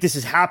 I think this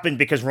has happened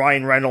because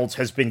Ryan Reynolds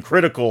has been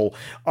critical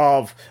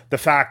of the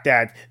fact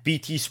that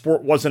BT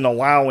Sport wasn't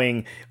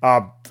allowing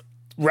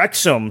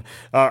Wrexham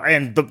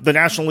and the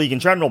National League in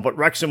general, but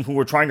Wrexham, who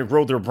were trying to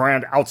grow their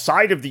brand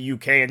outside of the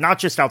UK, and not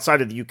just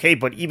outside of the UK,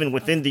 but even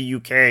within the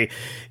UK,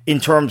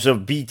 in terms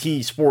of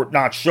BT Sport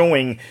not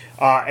showing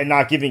and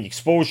not giving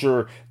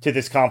exposure to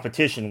this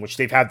competition, which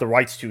they've had the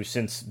rights to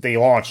since they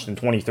launched in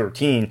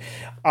 2013.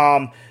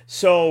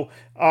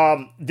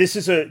 This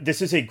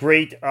is a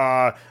great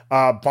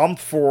bump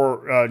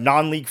for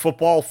non-league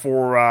football,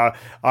 for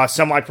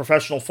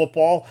semi-professional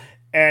football.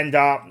 And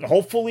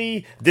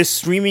hopefully this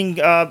streaming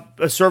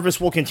service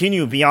will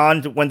continue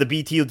beyond when the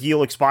BT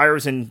deal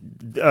expires, and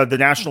the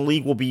National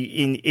League will be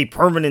in a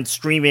permanent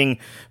streaming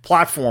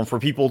platform for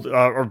people,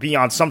 or be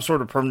on some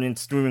sort of permanent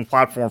streaming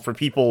platform for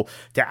people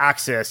to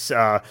access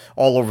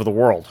all over the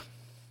world.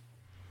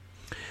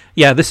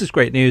 Yeah, this is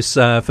great news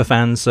for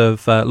fans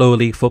of lower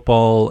league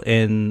football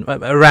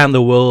around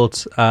the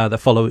world that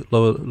follow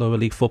lower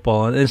league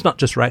football. And it's not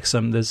just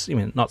Wrexham. There's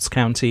Notts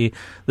County.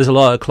 There's a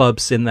lot of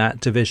clubs in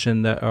that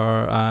division that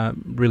are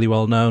really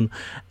well known.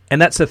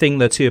 And that's the thing,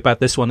 though, too,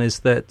 about this one is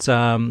that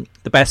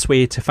the best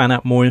way to find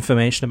out more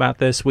information about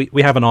this,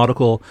 we have an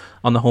article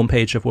on the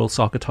homepage of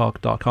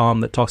worldsoccertalk.com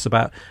that talks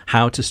about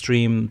how to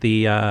stream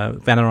the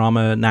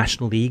Vanarama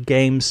National League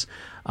games.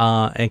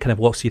 And kind of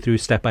walks you through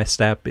step by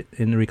step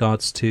in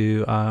regards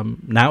to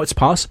now it's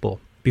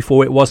possible.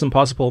 Before it wasn't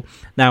possible,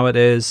 now it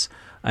is.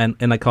 And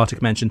like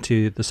Kartik mentioned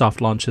too, the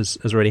soft launch has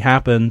already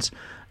happened,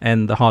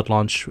 and the hard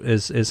launch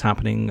is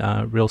happening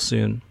real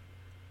soon.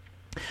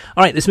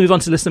 All right, let's move on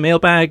to listener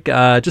mailbag.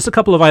 Just a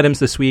couple of items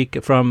this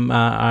week from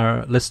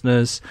our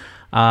listeners.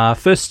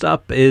 First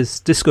up is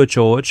Disco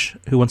George,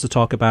 who wants to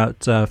talk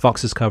about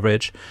Fox's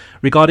coverage.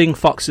 Regarding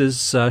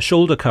Fox's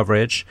shoulder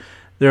coverage,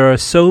 there are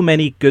so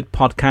many good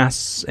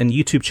podcasts and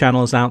YouTube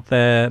channels out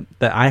there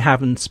that I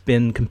haven't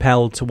been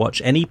compelled to watch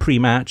any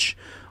pre-match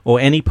or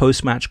any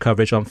post-match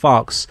coverage on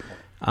Fox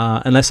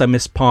unless I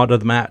missed part of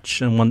the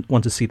match and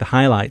want to see the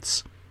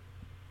highlights.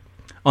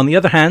 On the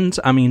other hand,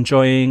 I'm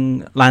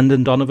enjoying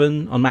Landon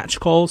Donovan on match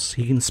calls.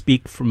 He can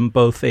speak from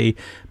both a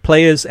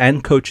player's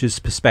and coach's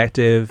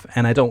perspective,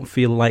 and I don't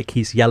feel like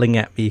he's yelling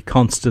at me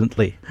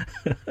constantly.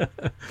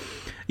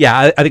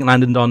 Yeah, I think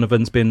Landon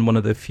Donovan's been one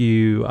of the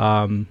few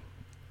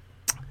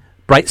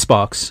bright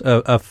sparks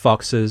of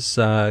Fox's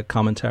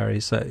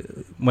commentaries.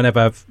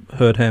 Whenever I've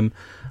heard him,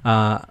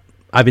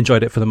 I've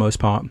enjoyed it for the most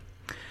part.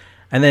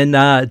 And then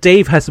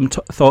Dave has some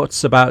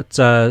thoughts about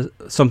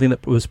something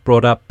that was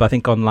brought up, I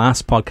think, on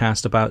last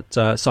podcast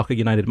about Soccer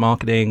United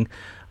Marketing,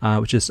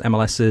 which is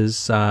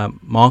MLS's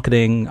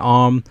marketing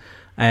arm.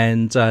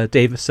 And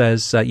Dave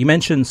says, you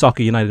mentioned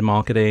Soccer United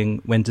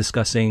Marketing when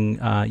discussing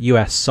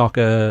U.S.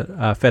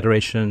 Soccer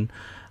Federation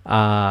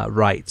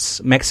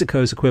rights.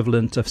 Mexico's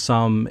equivalent of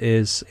some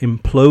is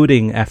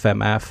imploding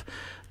FMF,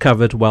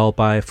 covered well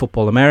by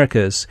Football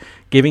Americas,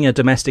 giving a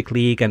domestic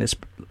league and its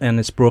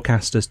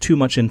broadcasters too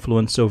much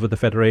influence over the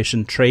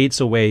federation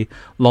trades away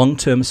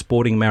long-term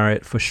sporting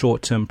merit for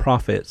short-term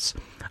profits.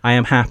 I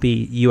am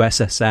happy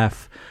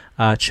USSF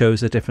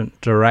chose a different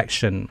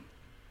direction.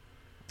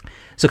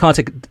 So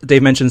Kartik,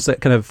 Dave mentions that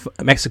kind of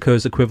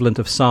Mexico's equivalent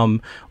of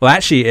some. Well,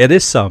 actually, it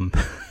is some.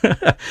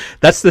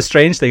 That's the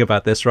strange thing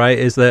about this, right?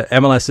 Is that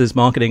MLS's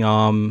marketing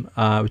arm,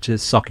 which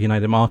is Soccer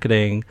United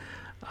Marketing,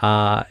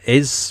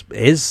 is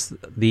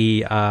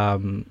the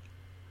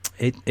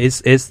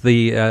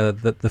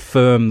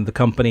firm, the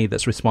company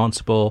that's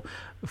responsible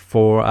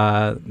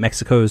for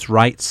Mexico's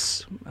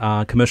rights,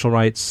 commercial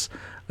rights,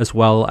 as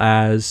well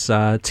as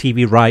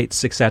TV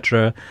rights,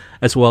 etc.,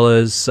 as well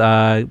as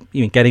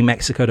getting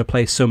Mexico to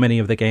play so many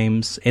of the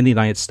games in the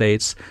United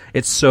States.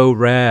 It's so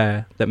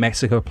rare that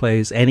Mexico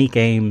plays any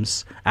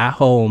games at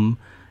home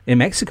in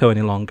Mexico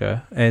any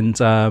longer. And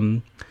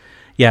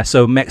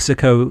so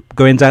Mexico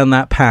going down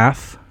that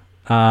path,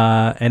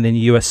 and then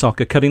US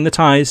Soccer cutting the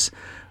ties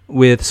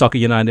with Soccer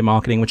United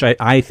Marketing, which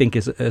I think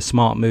is a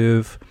smart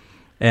move.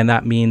 And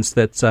that means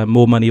that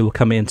more money will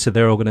come into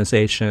their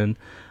organization.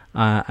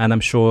 And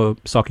I'm sure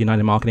Soccer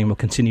United Marketing will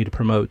continue to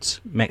promote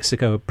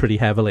Mexico pretty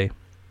heavily.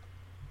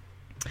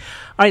 All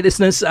right,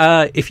 listeners,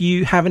 if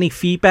you have any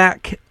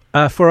feedback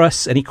for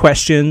us, any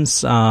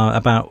questions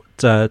about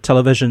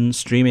television,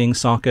 streaming,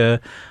 soccer,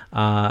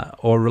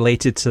 or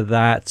related to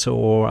that,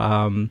 or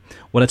want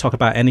to talk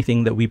about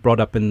anything that we brought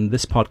up in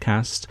this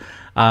podcast,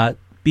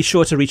 be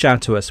sure to reach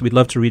out to us. We'd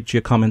love to read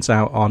your comments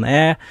out on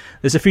air.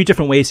 There's a few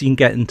different ways you can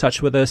get in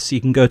touch with us. You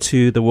can go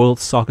to the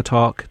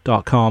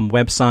worldsoccertalk.com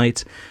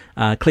website,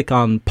 click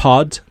on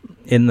pod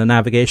in the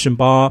navigation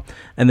bar,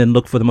 and then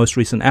look for the most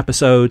recent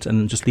episode,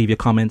 and just leave your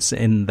comments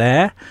in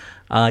there.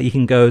 You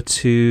can go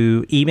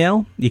to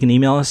email. You can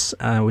email us,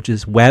 which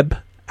is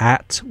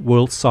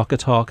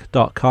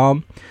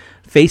web@worldsoccertalk.com.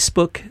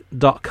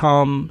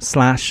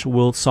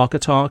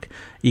 Facebook.com/worldsoccertalk.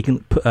 You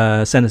can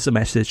send us a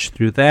message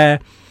through there.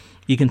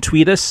 You can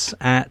tweet us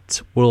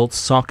at World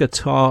Soccer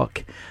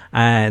Talk.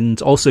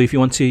 And also, if you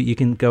want to, you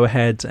can go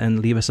ahead and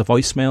leave us a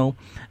voicemail.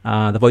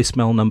 The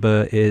voicemail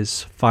number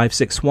is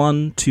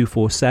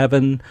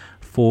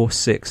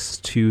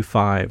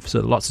 561-247-4625.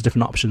 So lots of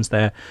different options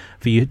there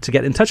for you to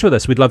get in touch with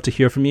us. We'd love to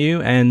hear from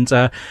you, and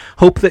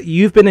hope that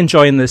you've been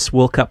enjoying this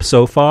World Cup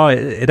so far.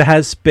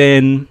 It's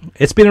been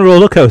a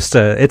roller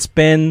coaster. It's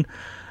been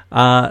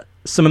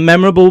some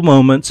memorable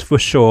moments for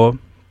sure.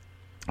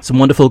 Some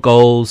wonderful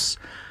goals.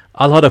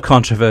 A lot of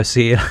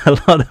controversy, a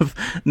lot of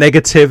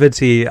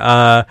negativity.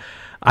 I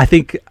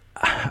think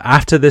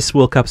after this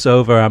World Cup's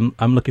over,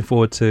 I'm looking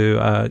forward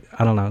to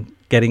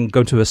going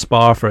to a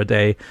spa for a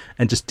day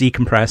and just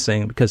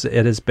decompressing, because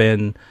it has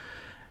been,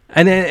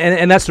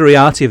 and that's the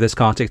reality of this,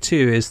 Kartik,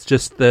 too, is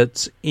just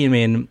that,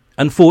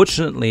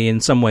 unfortunately,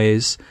 in some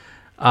ways,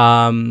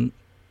 a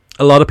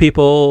lot of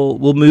people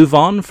will move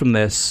on from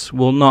this,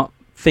 will not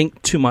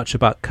think too much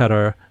about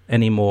Qatar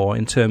anymore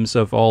in terms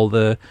of all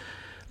the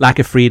lack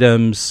of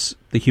freedoms,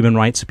 the human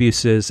rights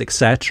abuses,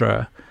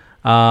 etc.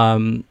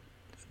 There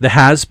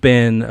has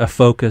been a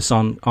focus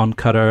on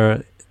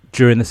Qatar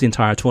during this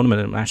entire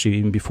tournament, and actually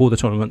even before the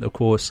tournament, of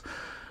course.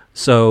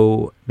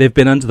 So they've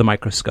been under the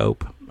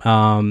microscope.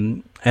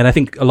 And I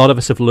think a lot of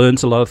us have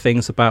learned a lot of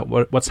things about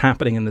what's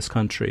happening in this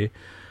country.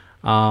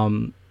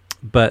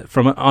 But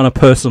on a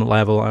personal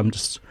level, I'm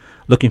just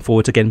looking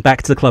forward to getting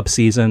back to the club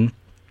season.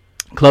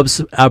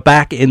 Clubs are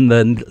back in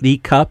the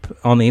League Cup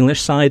on the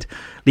English side.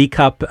 League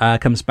Cup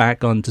comes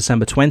back on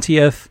December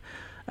 20th.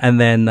 And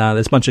then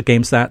there's a bunch of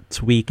games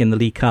that week in the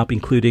League Cup,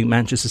 including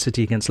Manchester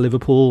City against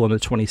Liverpool on the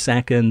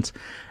 22nd.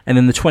 And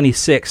then the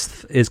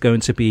 26th is going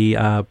to be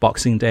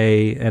Boxing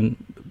Day, and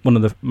one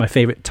of my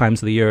favorite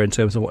times of the year in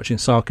terms of watching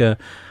soccer.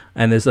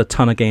 And there's a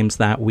ton of games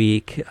that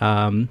week.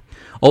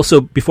 Also,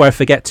 before I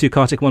forget to,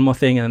 Kartik, one more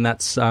thing, and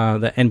that's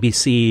that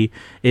NBC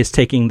is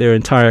taking their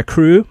entire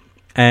crew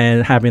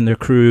and having their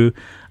crew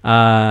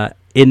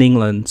in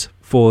England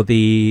for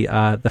the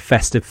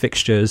festive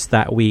fixtures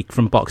that week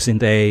from Boxing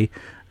Day,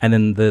 and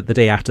then the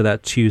day after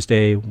that,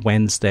 Tuesday,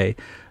 Wednesday.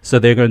 So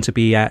they're going to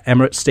be at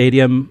Emirates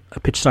Stadium, a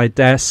pitchside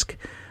desk,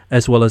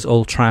 as well as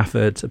Old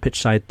Trafford, a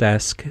pitchside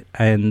desk,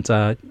 and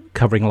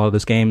covering a lot of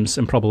those games,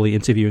 and probably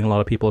interviewing a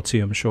lot of people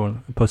too, I'm sure,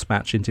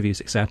 post-match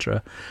interviews,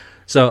 etc.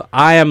 So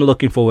I am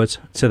looking forward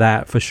to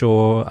that for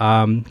sure.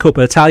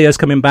 Coppa Italia is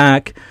coming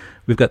back.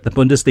 We've got the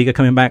Bundesliga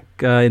coming back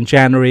in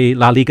January.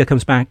 La Liga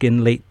comes back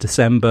in late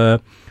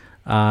December.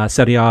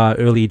 Serie A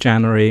early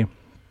January.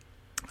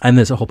 And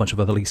there's a whole bunch of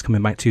other leagues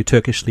coming back too.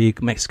 Turkish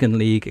League, Mexican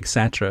League,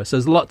 etc. So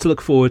there's a lot to look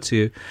forward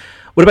to.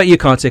 What about you,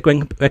 Kartik?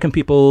 Where can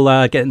people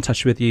get in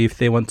touch with you if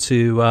they want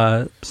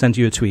to send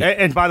you a tweet?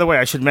 And by the way,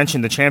 I should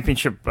mention the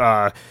championship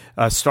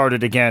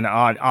started again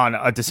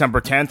on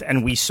December 10th,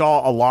 and we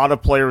saw a lot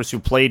of players who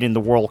played in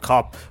the World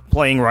Cup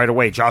playing right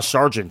away. Josh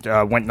Sargent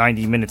went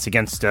 90 minutes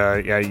against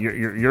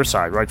your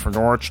side, right, for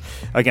Norwich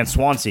against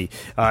Swansea,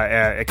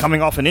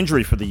 coming off an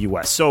injury for the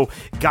U.S. So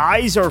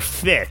guys are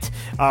fit,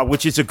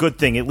 which is a good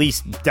thing. At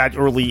least that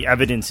early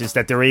evidence is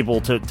that they're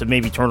able to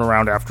maybe turn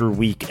around after a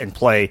week and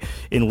play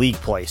in league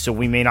play.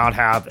 So we may not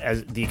have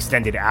the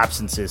extended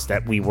absences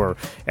that we were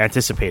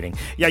anticipating.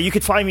 Yeah, you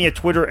could find me at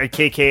Twitter at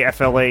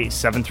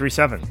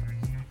KKFLA737.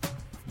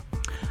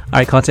 All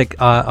right, Kartik,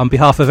 on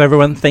behalf of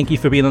everyone, thank you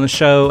for being on the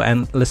show,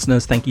 and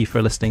listeners, thank you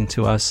for listening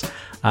to us.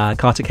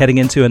 Kartik heading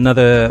into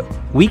another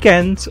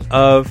weekend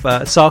of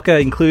soccer,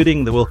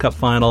 including the World Cup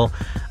final,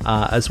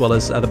 as well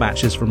as other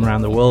matches from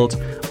around the world.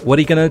 What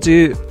are you going to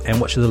do,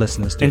 and what should the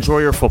listeners do? Enjoy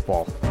your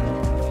football.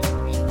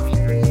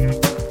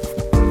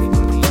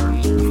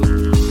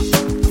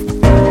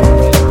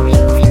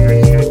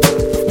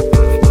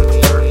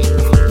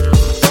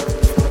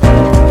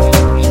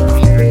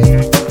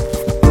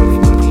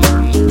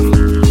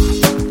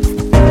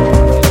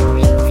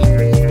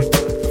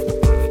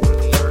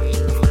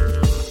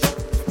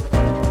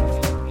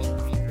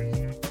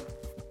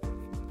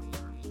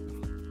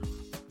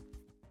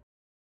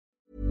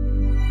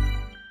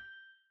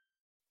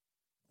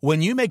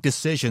 When you make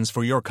decisions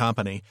for your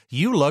company,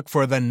 you look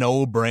for the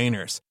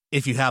no-brainers.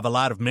 If you have a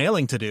lot of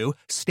mailing to do,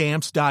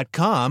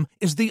 Stamps.com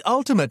is the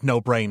ultimate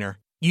no-brainer.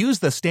 Use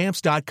the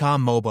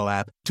Stamps.com mobile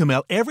app to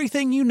mail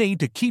everything you need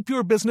to keep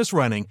your business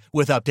running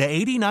with up to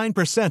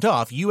 89%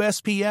 off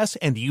USPS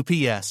and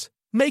UPS.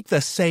 Make the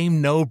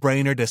same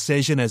no-brainer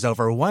decision as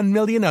over 1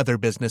 million other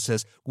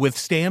businesses with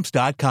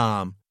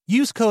Stamps.com.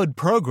 Use code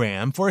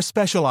PROGRAM for a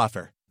special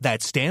offer.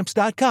 That's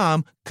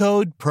Stamps.com,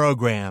 code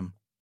PROGRAM.